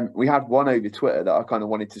 We had one over Twitter that I kind of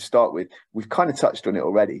wanted to start with. We've kind of touched on it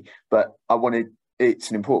already, but it's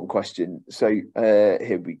an important question. So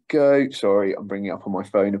here we go. Sorry, I'm bringing it up on my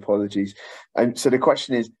phone. Apologies. So the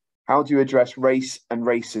question is, how do you address race and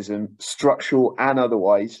racism, structural and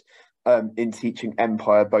otherwise, in teaching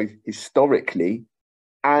empire, both historically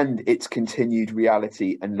and its continued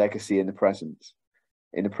reality and legacy in the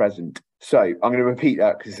present? So I'm going to repeat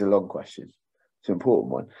that because it's a long question. It's an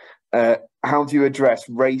important one. How do you address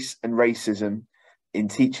race and racism in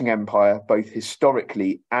teaching empire, both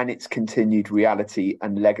historically and its continued reality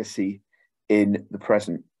and legacy in the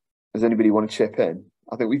present? Does anybody want to chip in?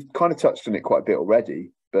 I think we've kind of touched on it quite a bit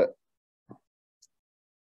already, but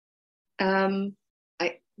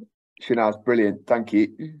Shanaz, brilliant. Thank you.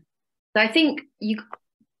 So I think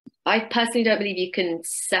I personally don't believe you can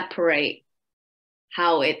separate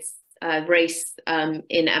how it's race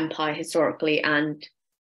in empire historically and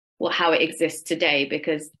how it exists today,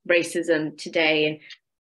 because racism today and,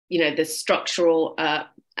 you know, the structural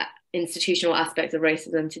institutional aspects of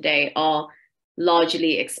racism today are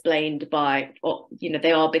largely explained by, or, you know,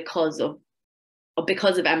 they are because of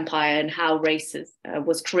empire and how race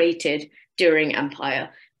was created during empire.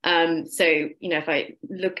 So, you know, if I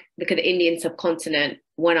look at the Indian subcontinent,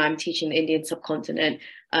 when I'm teaching the Indian subcontinent,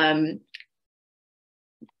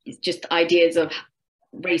 it's just ideas of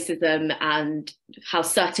racism and how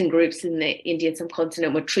certain groups in the Indian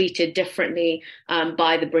subcontinent were treated differently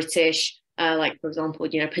by the British. Like, for example,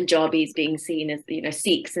 you know, Punjabis being seen as, you know,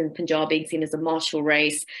 Sikhs and Punjab being seen as a martial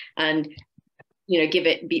race, and, you know,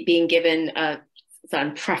 being given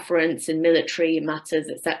certain preference in military matters,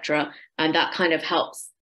 etc. And that kind of helps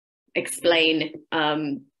explain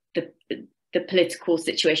the political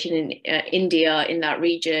situation in India, in that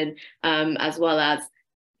region, as well as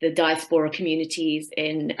the diaspora communities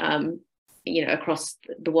in you know, across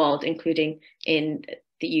the world, including in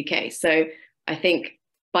the UK. So I think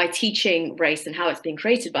by teaching race and how it's been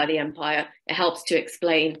created by the empire, it helps to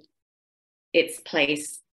explain its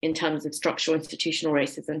place in terms of structural institutional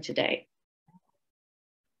racism today.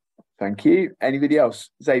 Thank you. Anybody else?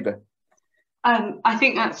 Zeba? I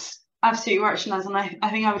think that's absolutely right, Shanaz, and I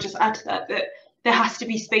think I would just add to that there has to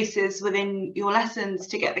be spaces within your lessons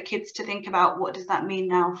to get the kids to think about, what does that mean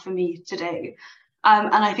now for me today?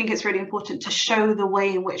 And I think it's really important to show the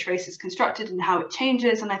way in which race is constructed and how it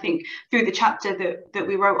changes. And I think through the chapter that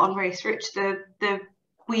we wrote on race, Rich,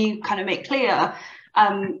 we kind of make clear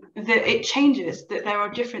that it changes, that there are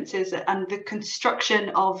differences, and the construction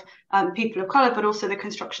of people of colour, but also the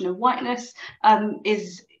construction of whiteness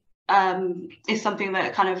is something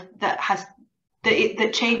that kind of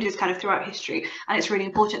that changes kind of throughout history. And it's really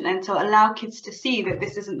important then to allow kids to see that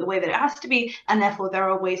this isn't the way that it has to be, and therefore there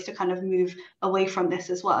are ways to kind of move away from this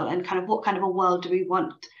as well, and kind of what kind of a world do we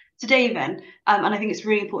want today then. And I think it's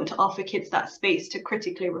really important to offer kids that space to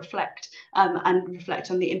critically reflect and reflect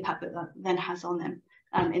on the impact that then has on them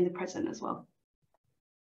in the present as well.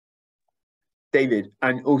 David,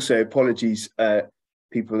 and also apologies,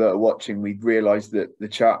 people that are watching, we've realised that the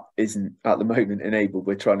chat isn't at the moment enabled.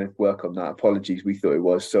 We're trying to work on that. Apologies, we thought it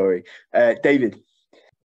was. Sorry, David.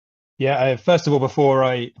 Yeah, first of all, before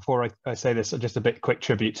I say this, just a bit quick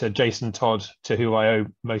tribute to Jason Todd, to who I owe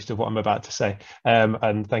most of what I'm about to say.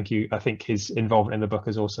 And thank you. I think his involvement in the book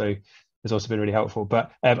has also been really helpful.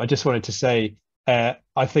 But I just wanted to say,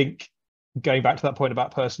 I think going back to that point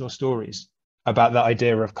about personal stories, about that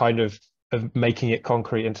idea of kind of making it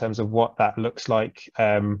concrete in terms of what that looks like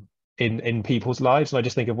in people's lives. And I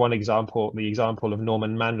just think of one example, the example of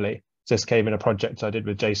Norman Manley. This came in a project I did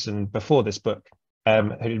with Jason before this book.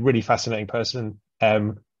 A really fascinating person,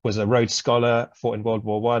 was a Rhodes Scholar, fought in World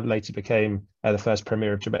War I, later became the first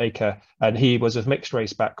Premier of Jamaica, and he was of mixed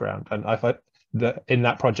race background. And I thought that in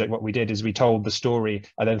that project, what we did is we told the story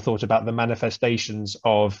and then thought about the manifestations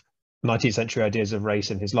of 19th century ideas of race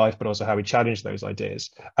in his life, but also how he challenged those ideas.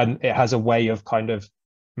 And it has a way of kind of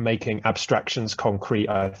making abstractions concrete,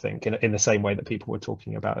 I think, in the same way that people were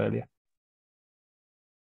talking about earlier.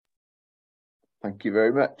 Thank you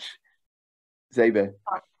very much. Zeba.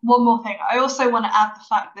 One more thing. I also want to add the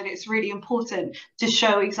fact that it's really important to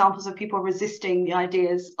show examples of people resisting the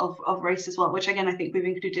ideas of race as well, which again, I think we've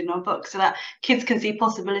included in our book, so that kids can see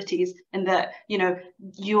possibilities and that, you know,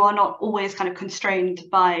 you are not always kind of constrained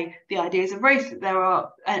by the ideas of race that there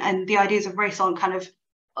are, and the ideas of race aren't kind of,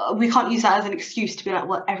 we can't use that as an excuse to be like,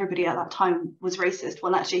 well, everybody at that time was racist.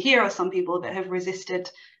 Well, actually, here are some people that have resisted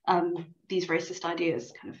these racist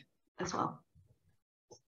ideas kind of as well.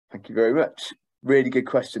 Thank you very much. Really good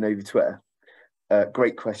question over Twitter.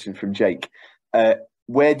 Great question from Jake.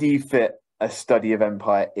 Where do you fit a study of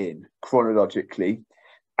empire in chronologically?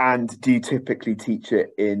 And do you typically teach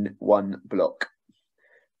it in one block?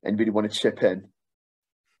 Anybody want to chip in?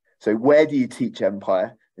 So where do you teach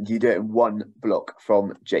empire? And do you do it in one block?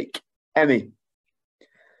 From Jake. Emmy?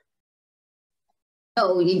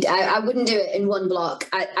 No, I wouldn't do it in one block.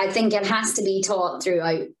 I think it has to be taught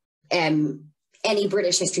throughout any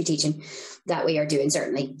British history teaching that we are doing,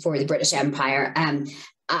 certainly for the British Empire.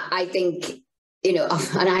 I think, you know,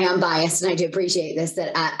 and I am biased and I do appreciate this,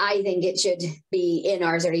 that I think it should be in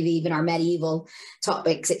our sort of even our medieval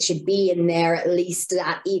topics. It should be in there at least,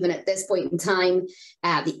 that even at this point in time,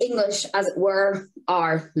 the English, as it were,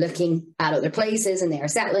 are looking at other places and they are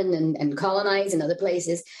settling and colonizing other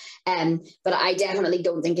places. But I definitely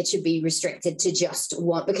don't think it should be restricted to just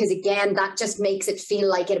one, because again, that just makes it feel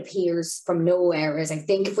like it appears from nowhere. Whereas I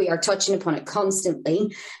think if we are touching upon it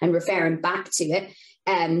constantly and referring back to it,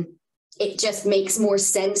 it just makes more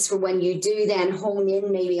sense for when you do then hone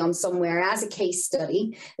in maybe on somewhere as a case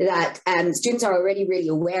study that students are already really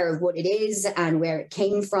aware of what it is and where it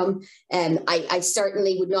came from. I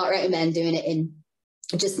certainly would not recommend doing it in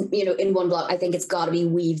just, you know, in one block. I think it's got to be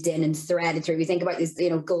weaved in and threaded through. We think about these, you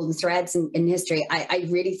know, golden threads in history. I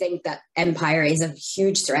really think that empire is a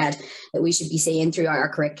huge thread that we should be seeing through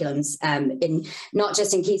our curriculums, in not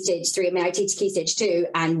just in Key Stage 3. I mean, I teach Key Stage 2,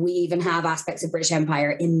 and we even have aspects of British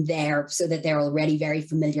Empire in there so that they're already very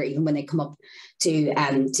familiar even when they come up to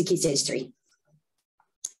Key Stage 3.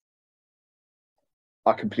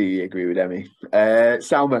 I completely agree with Emmy.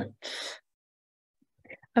 Salma?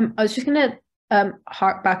 I was just going to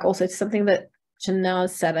hark back also to something that Janelle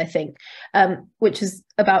said, I think, which is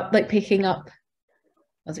about like picking up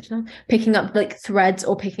like threads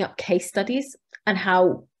or picking up case studies, and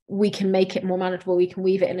how we can make it more manageable. We can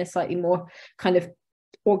weave it in a slightly more kind of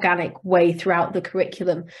organic way throughout the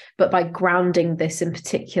curriculum, but by grounding this in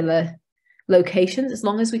particular locations, as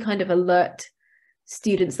long as we kind of alert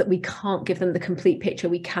students that we can't give them the complete picture,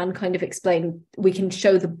 we can kind of explain, we can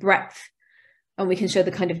show the breadth and we can show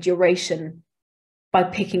the kind of duration by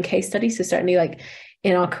picking case studies. So certainly like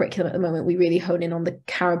in our curriculum at the moment, we really hone in on the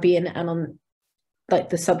Caribbean and on like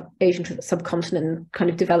the Asian subcontinent kind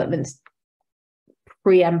of developments,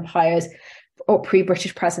 pre-empires or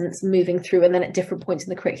pre-British presence moving through. And then at different points in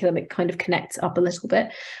the curriculum, it kind of connects up a little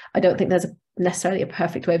bit. I don't think there's necessarily a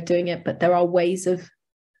perfect way of doing it, but there are ways of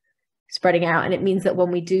spreading out. And it means that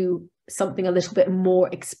when we do something a little bit more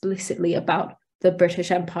explicitly about the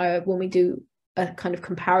British Empire, when we do a kind of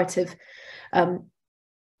comparative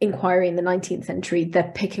inquiry in the 19th century,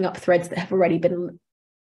 they're picking up threads that have already been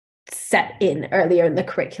set in earlier in the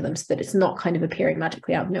curriculum, so that it's not kind of appearing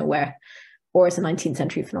magically out of nowhere or as a 19th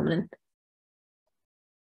century phenomenon.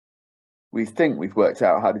 We think we've worked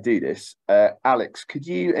out how to do this. Alex, could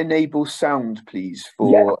you enable sound, please,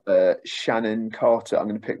 for Shannon Carter? I'm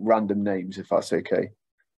going to pick random names, if that's okay.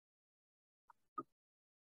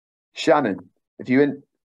 Shannon, if you in,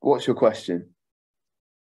 what's your question?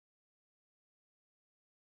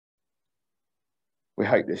 We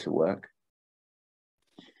hope this will work.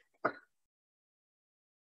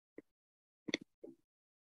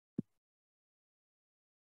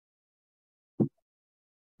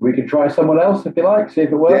 We can try someone else if you like, see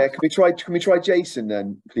if it works. Yeah, can we try Jason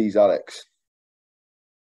then, please, Alex?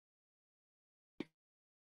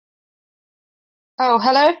 Oh,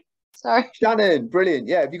 hello. Sorry. Shannon, brilliant.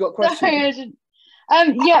 Yeah, have you got questions? Sorry, I didn't.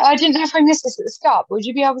 Yeah, I didn't know if I missed this at the start, but would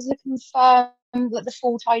you be able to confirm like the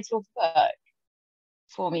full title of the book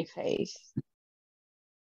for me, please?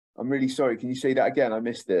 I'm really sorry. Can you say that again? I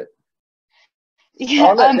missed it.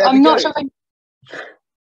 Yeah, I'm not sure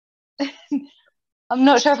if I'm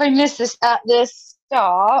not sure if I missed this at the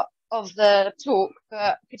start of the talk,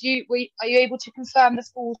 but are you able to confirm the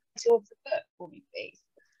full title of the book for me, please?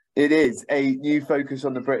 It is A New Focus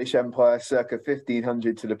on the British Empire, circa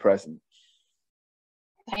 1500 to the present.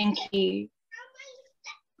 Thank you.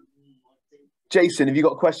 Jason, have you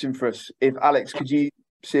got a question for us? If Alex, could you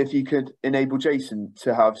see if you could enable Jason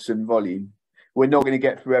to have some volume? We're not going to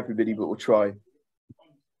get through everybody, but we'll try.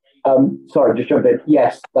 Sorry, just jump in.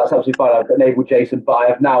 Yes, that's absolutely fine. I've enabled Jason, but I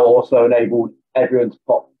have now also enabled everyone to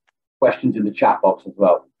pop questions in the chat box as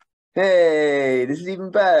well. Hey, this is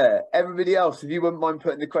even better. Everybody else, if you wouldn't mind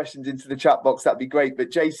putting the questions into the chat box, that'd be great.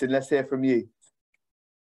 But Jason, let's hear from you.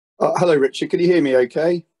 Hello, Richard. Can you hear me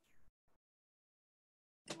okay?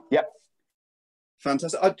 Yep.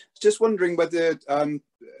 Fantastic. I'm just wondering whether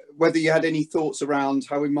you had any thoughts around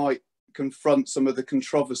how we might confront some of the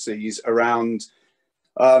controversies around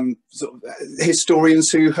sort of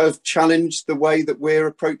historians who have challenged the way that we're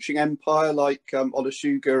approaching empire, like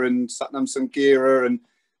Olusoga and Satnam Sanghera, and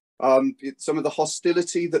some of the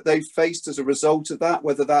hostility that they've faced as a result of that,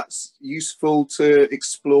 whether that's useful to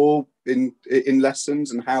explore in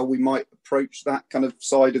lessons and how we might approach that kind of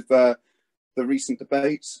side of the recent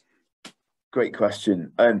debates. Great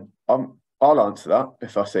question. I'll answer that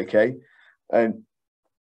if that's okay.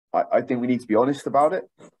 I think we need to be honest about it.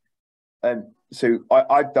 So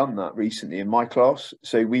I've done that recently in my class.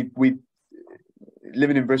 So we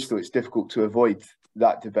living in Bristol, it's difficult to avoid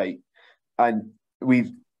that debate, and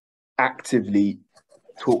we've actively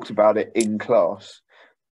talked about it in class,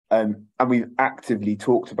 and we've actively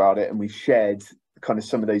talked about it, and we've shared kind of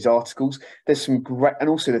some of those articles. There's some great, and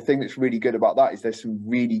also the thing that's really good about that is there's some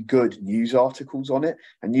really good news articles on it,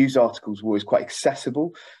 and news articles are always quite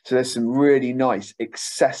accessible. So there's some really nice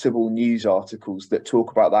accessible news articles that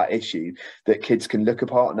talk about that issue that kids can look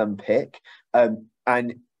apart and unpick. And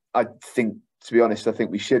I think, to be honest, I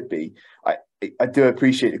think we should be. I do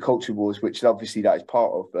appreciate the culture wars, which obviously that is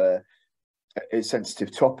part of a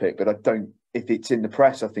sensitive topic, but I don't, if it's in the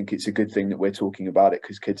press, I think it's a good thing that we're talking about it,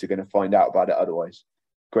 because kids are going to find out about it otherwise.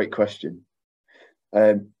 Great question.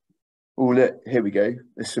 Look, here we go.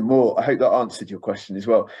 There's some more. I hope that answered your question as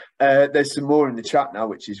well. There's some more in the chat now,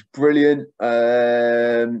 which is brilliant.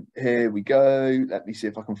 Here we go. Let me see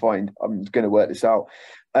if I can find, I'm going to work this out.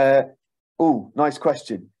 Nice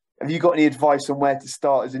question. Have you got any advice on where to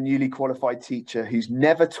start as a newly qualified teacher who's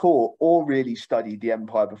never taught or really studied the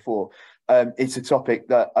empire before? It's a topic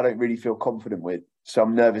that I don't really feel confident with, so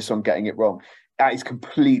I'm nervous on getting it wrong. That is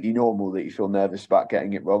completely normal that you feel nervous about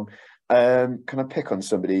getting it wrong. Can I pick on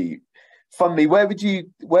somebody? Funmi, where would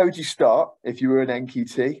you start if you were an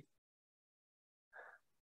NQT?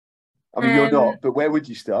 I mean, you're not, but where would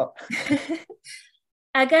you start?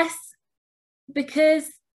 I guess because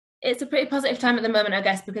it's a pretty positive time at the moment, I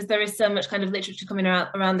guess, because there is so much kind of literature coming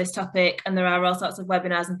around this topic, and there are all sorts of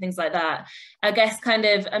webinars and things like that. I guess kind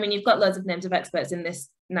of, I mean, you've got loads of names of experts in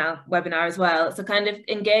this now webinar as well. So kind of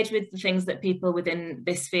engage with the things that people within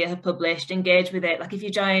this sphere have published, engage with it. Like if you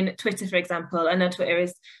join Twitter, for example, I know Twitter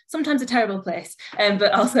is sometimes a terrible place,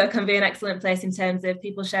 but also can be an excellent place in terms of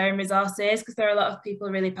people sharing resources, because there are a lot of people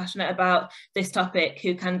really passionate about this topic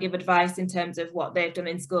who can give advice in terms of what they've done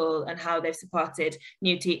in school and how they've supported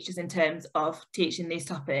new teachers in terms of teaching these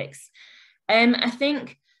topics. I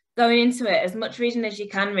think going into it, as much reading as you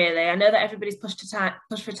can, really. I know that everybody's pushed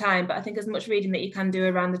for time, but I think as much reading that you can do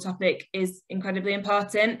around the topic is incredibly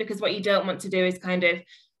important, because what you don't want to do is kind of,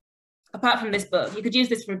 apart from this book, you could use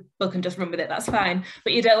this for a book and just run with it, that's fine,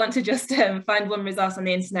 but you don't want to just find one resource on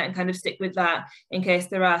the internet and kind of stick with that in case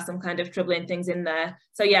there are some kind of troubling things in there.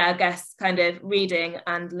 So yeah, I guess kind of reading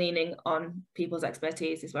and leaning on people's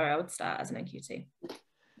expertise is where I would start as an NQT.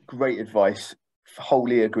 Great advice.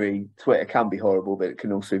 Wholly agree. Twitter can be horrible, but it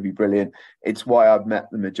can also be brilliant. It's why I've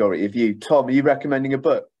met the majority of you. Tom, are you recommending a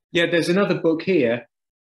book? Yeah, there's another book here.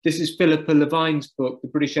 This is Philippa Levine's book, The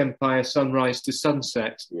British Empire, Sunrise to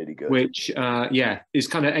Sunset, really good. Which, is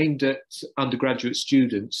kind of aimed at undergraduate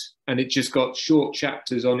students. And it just got short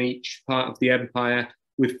chapters on each part of the empire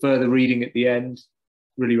with further reading at the end.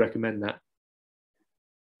 Really recommend that.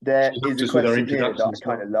 There is a question here that I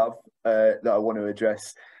kind of love, that I want to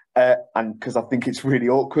address. And because I think it's really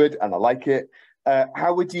awkward and I like it.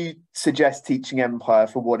 How would you suggest teaching empire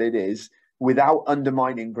for what it is without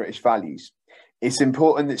undermining British values? It's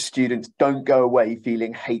important that students don't go away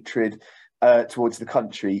feeling hatred towards the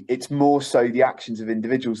country. It's more so the actions of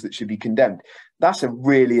individuals that should be condemned. That's a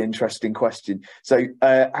really interesting question. So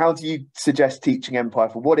how do you suggest teaching empire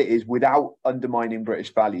for what it is without undermining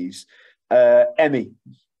British values? Emmy?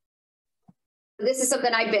 This is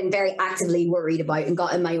something I've been very actively worried about and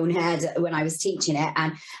got in my own head when I was teaching it.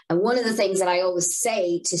 And one of the things that I always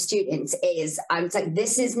say to students is, I'm like,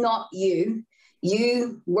 this is not you.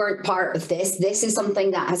 You weren't part of this. This is something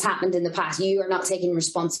that has happened in the past. You are not taking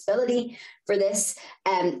responsibility for this,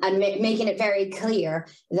 and making it very clear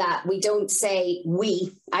that we don't say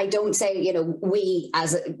we. I don't say, we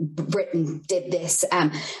as Britain did this.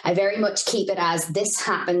 I very much keep it as this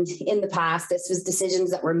happened in the past. This was decisions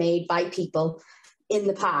that were made by people in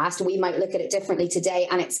the past. We might look at it differently today,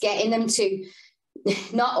 and it's getting them to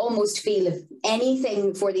not almost feel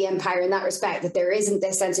anything for the empire in that respect, that there isn't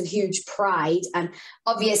this sense of huge pride. And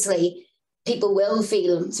obviously people will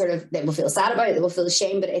feel they will feel sad about it, they will feel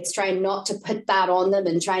ashamed, but it's trying not to put that on them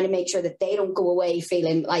and trying to make sure that they don't go away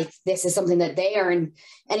feeling like this is something that they are in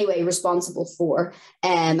any way responsible for,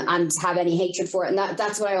 and have any hatred for it. And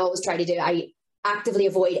that's what I always try to do. I actively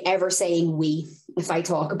avoid ever saying we if I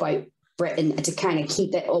talk about Britain, to kind of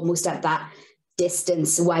keep it almost at that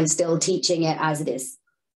distance while still teaching it as it is.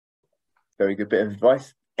 Very good bit of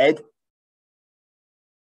advice. Ed?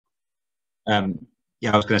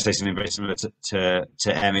 Yeah, I was going to say something very similar to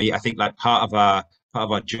Emmy. I think like part of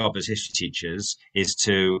our job as history teachers is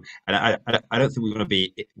to, and I don't think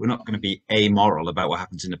we're not going to be amoral about what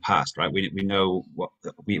happens in the past, right? We know what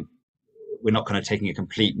we're not kind of taking a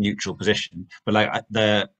complete neutral position, but I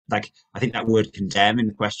think that word condemn in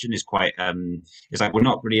the question is quite it's like we're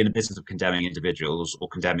not really in the business of condemning individuals or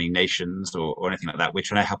condemning nations or anything like that. We're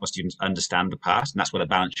trying to help our students understand the past, and that's where the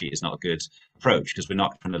balance sheet is not a good approach, because we're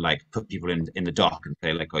not trying to like put people in the dock and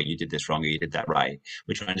say like, oh, you did this wrong or you did that right.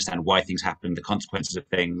 We're trying to understand why things happen, the consequences of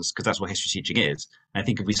things, because that's what history teaching is. And I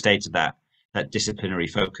think if we stay to that disciplinary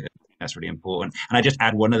focus, that's really important. And I just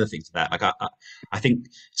add one other thing to that. Like I think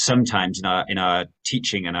sometimes in our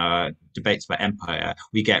teaching and our debates about empire,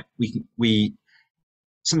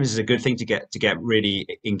 sometimes it's a good thing to get really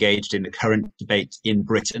engaged in the current debate in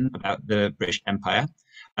Britain about the British Empire.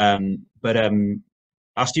 But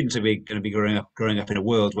our students are going to be growing up in a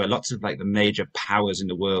world where lots of like the major powers in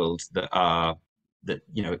the world that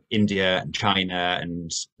India and China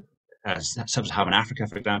and sub-Saharan Africa,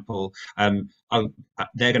 for example,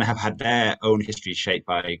 they're going to have had their own history shaped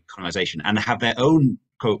by colonization and have their own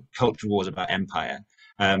culture wars about empire.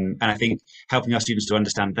 And I think helping our students to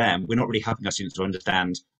understand them, we're not really helping our students to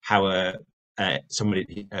understand how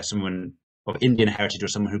someone of Indian heritage or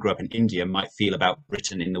someone who grew up in India might feel about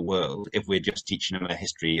Britain in the world if we're just teaching them a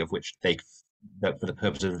history of which for the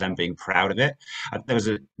purpose of them being proud of it. There was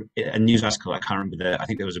a news article, I can't remember I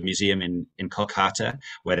think there was a museum in Kolkata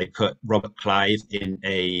where they put Robert Clive in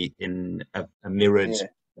a mirrored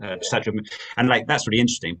statue, and like that's really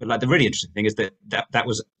interesting. But like the really interesting thing is that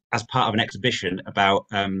was as part of an exhibition about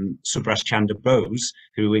Subhash Chandra Bose,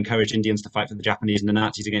 who encouraged Indians to fight for the Japanese and the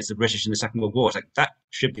Nazis against the British in the Second World War. It's like that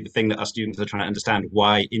should be the thing that our students are trying to understand,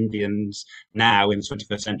 why Indians now in the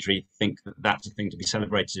 21st century think that that's a thing to be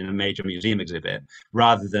celebrated in a major museum exhibit,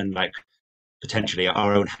 rather than like potentially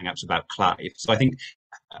our own hang-ups about Clive. So I think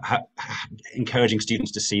encouraging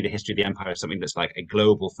students to see the history of the empire as something that's like a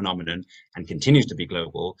global phenomenon and continues to be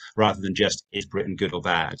global, rather than just is Britain good or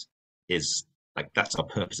bad, is like that's our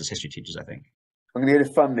purpose as history teachers, I think. I'm going to go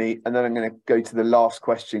to Fund Me, and then I'm going to go to the last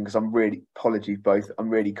question because I'm really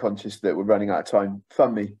conscious that we're running out of time.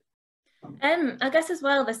 Fund Me. I guess as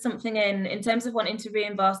well, there's something in terms of wanting to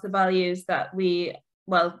reinforce the values that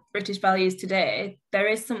British values today. There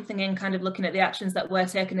is something in kind of looking at the actions that were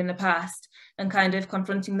taken in the past and kind of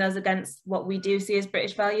confronting those against what we do see as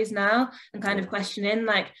British values now, and kind of questioning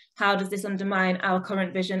like, how does this undermine our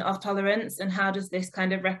current vision of tolerance, and how does this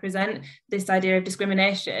kind of represent this idea of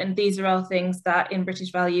discrimination? These are all things that in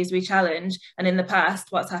British values we challenge, and in the past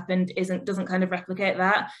what's happened doesn't kind of replicate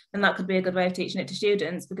that. And that could be a good way of teaching it to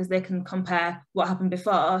students, because they can compare what happened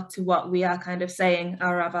before to what we are kind of saying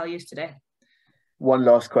are our values today. One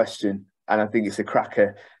last question, and I think it's a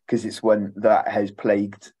cracker because it's one that has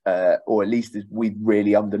plagued, or at least we've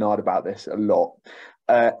really ummed and ahed about this a lot.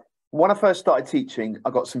 When I first started teaching, I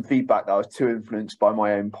got some feedback that I was too influenced by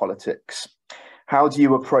my own politics. How do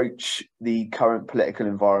you approach the current political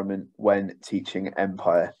environment when teaching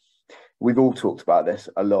empire? We've all talked about this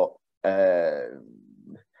a lot.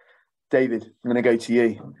 David, I'm going to go to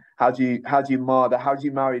you. How do you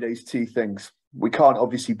marry those two things? We can't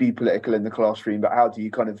obviously be political in the classroom, but how do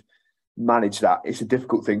you kind of manage that? It's a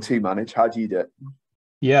difficult thing to manage. How do you do it?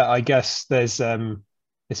 Yeah, I guess there's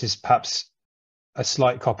this is perhaps a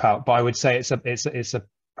slight cop out, but I would say it's a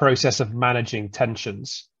process of managing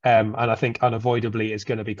tensions, and I think unavoidably it's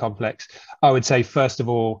going to be complex. I would say first of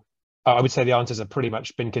all, the answers have pretty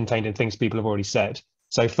much been contained in things people have already said.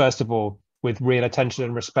 So first of all, with real attention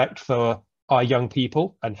and respect for our young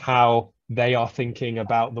people and how they are thinking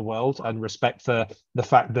about the world, and respect for the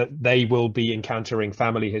fact that they will be encountering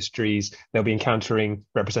family histories, they'll be encountering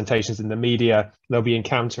representations in the media, they'll be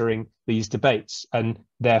encountering these debates, and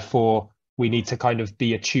therefore we need to kind of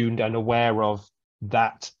be attuned and aware of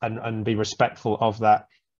that and be respectful of that.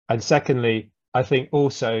 And secondly, I think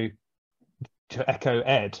also, to echo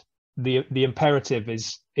Ed, the imperative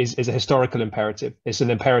is a historical imperative. It's an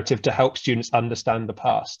imperative to help students understand the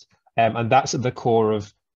past, and that's at the core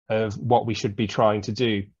of what we should be trying to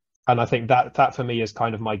do. I think that for me is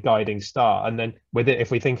kind of my guiding star. And then with it,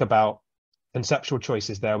 if we think about conceptual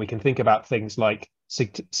choices there, we can think about things like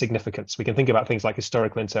significance. We can think about things like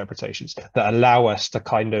historical interpretations that allow us to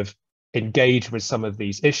kind of engage with some of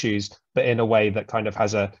these issues, but in a way that kind of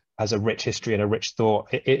has a rich history and a rich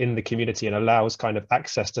thought in the community, and allows kind of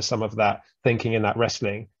access to some of that thinking and that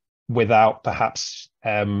wrestling without perhaps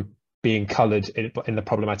being coloured in the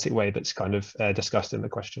problematic way that's kind of discussed in the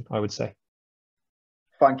question, I would say.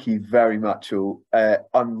 Thank you very much, all.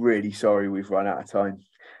 I'm really sorry we've run out of time.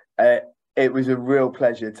 It was a real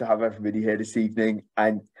pleasure to have everybody here this evening,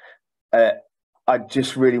 and I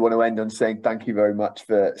just really want to end on saying thank you very much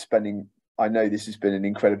for spending. I know this has been an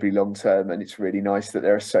incredibly long term, and it's really nice that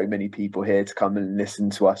there are so many people here to come and listen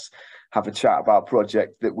to us have a chat about a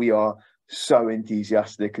project that we are so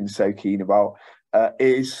enthusiastic and so keen about. It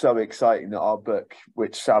is so exciting that our book,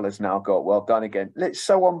 which Sal has now got, well done again, it's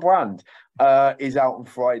so on brand, is out on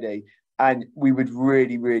Friday. And we would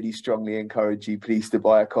really, really strongly encourage you, please, to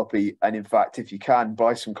buy a copy. And in fact, if you can,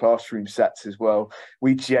 buy some classroom sets as well.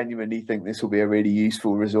 We genuinely think this will be a really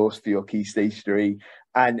useful resource for your Key Stage 3.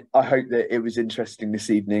 And I hope that it was interesting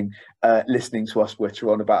this evening, listening to us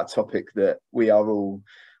witter on about a topic that we are all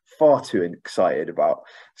far too excited about.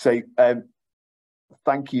 So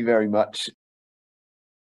thank you very much.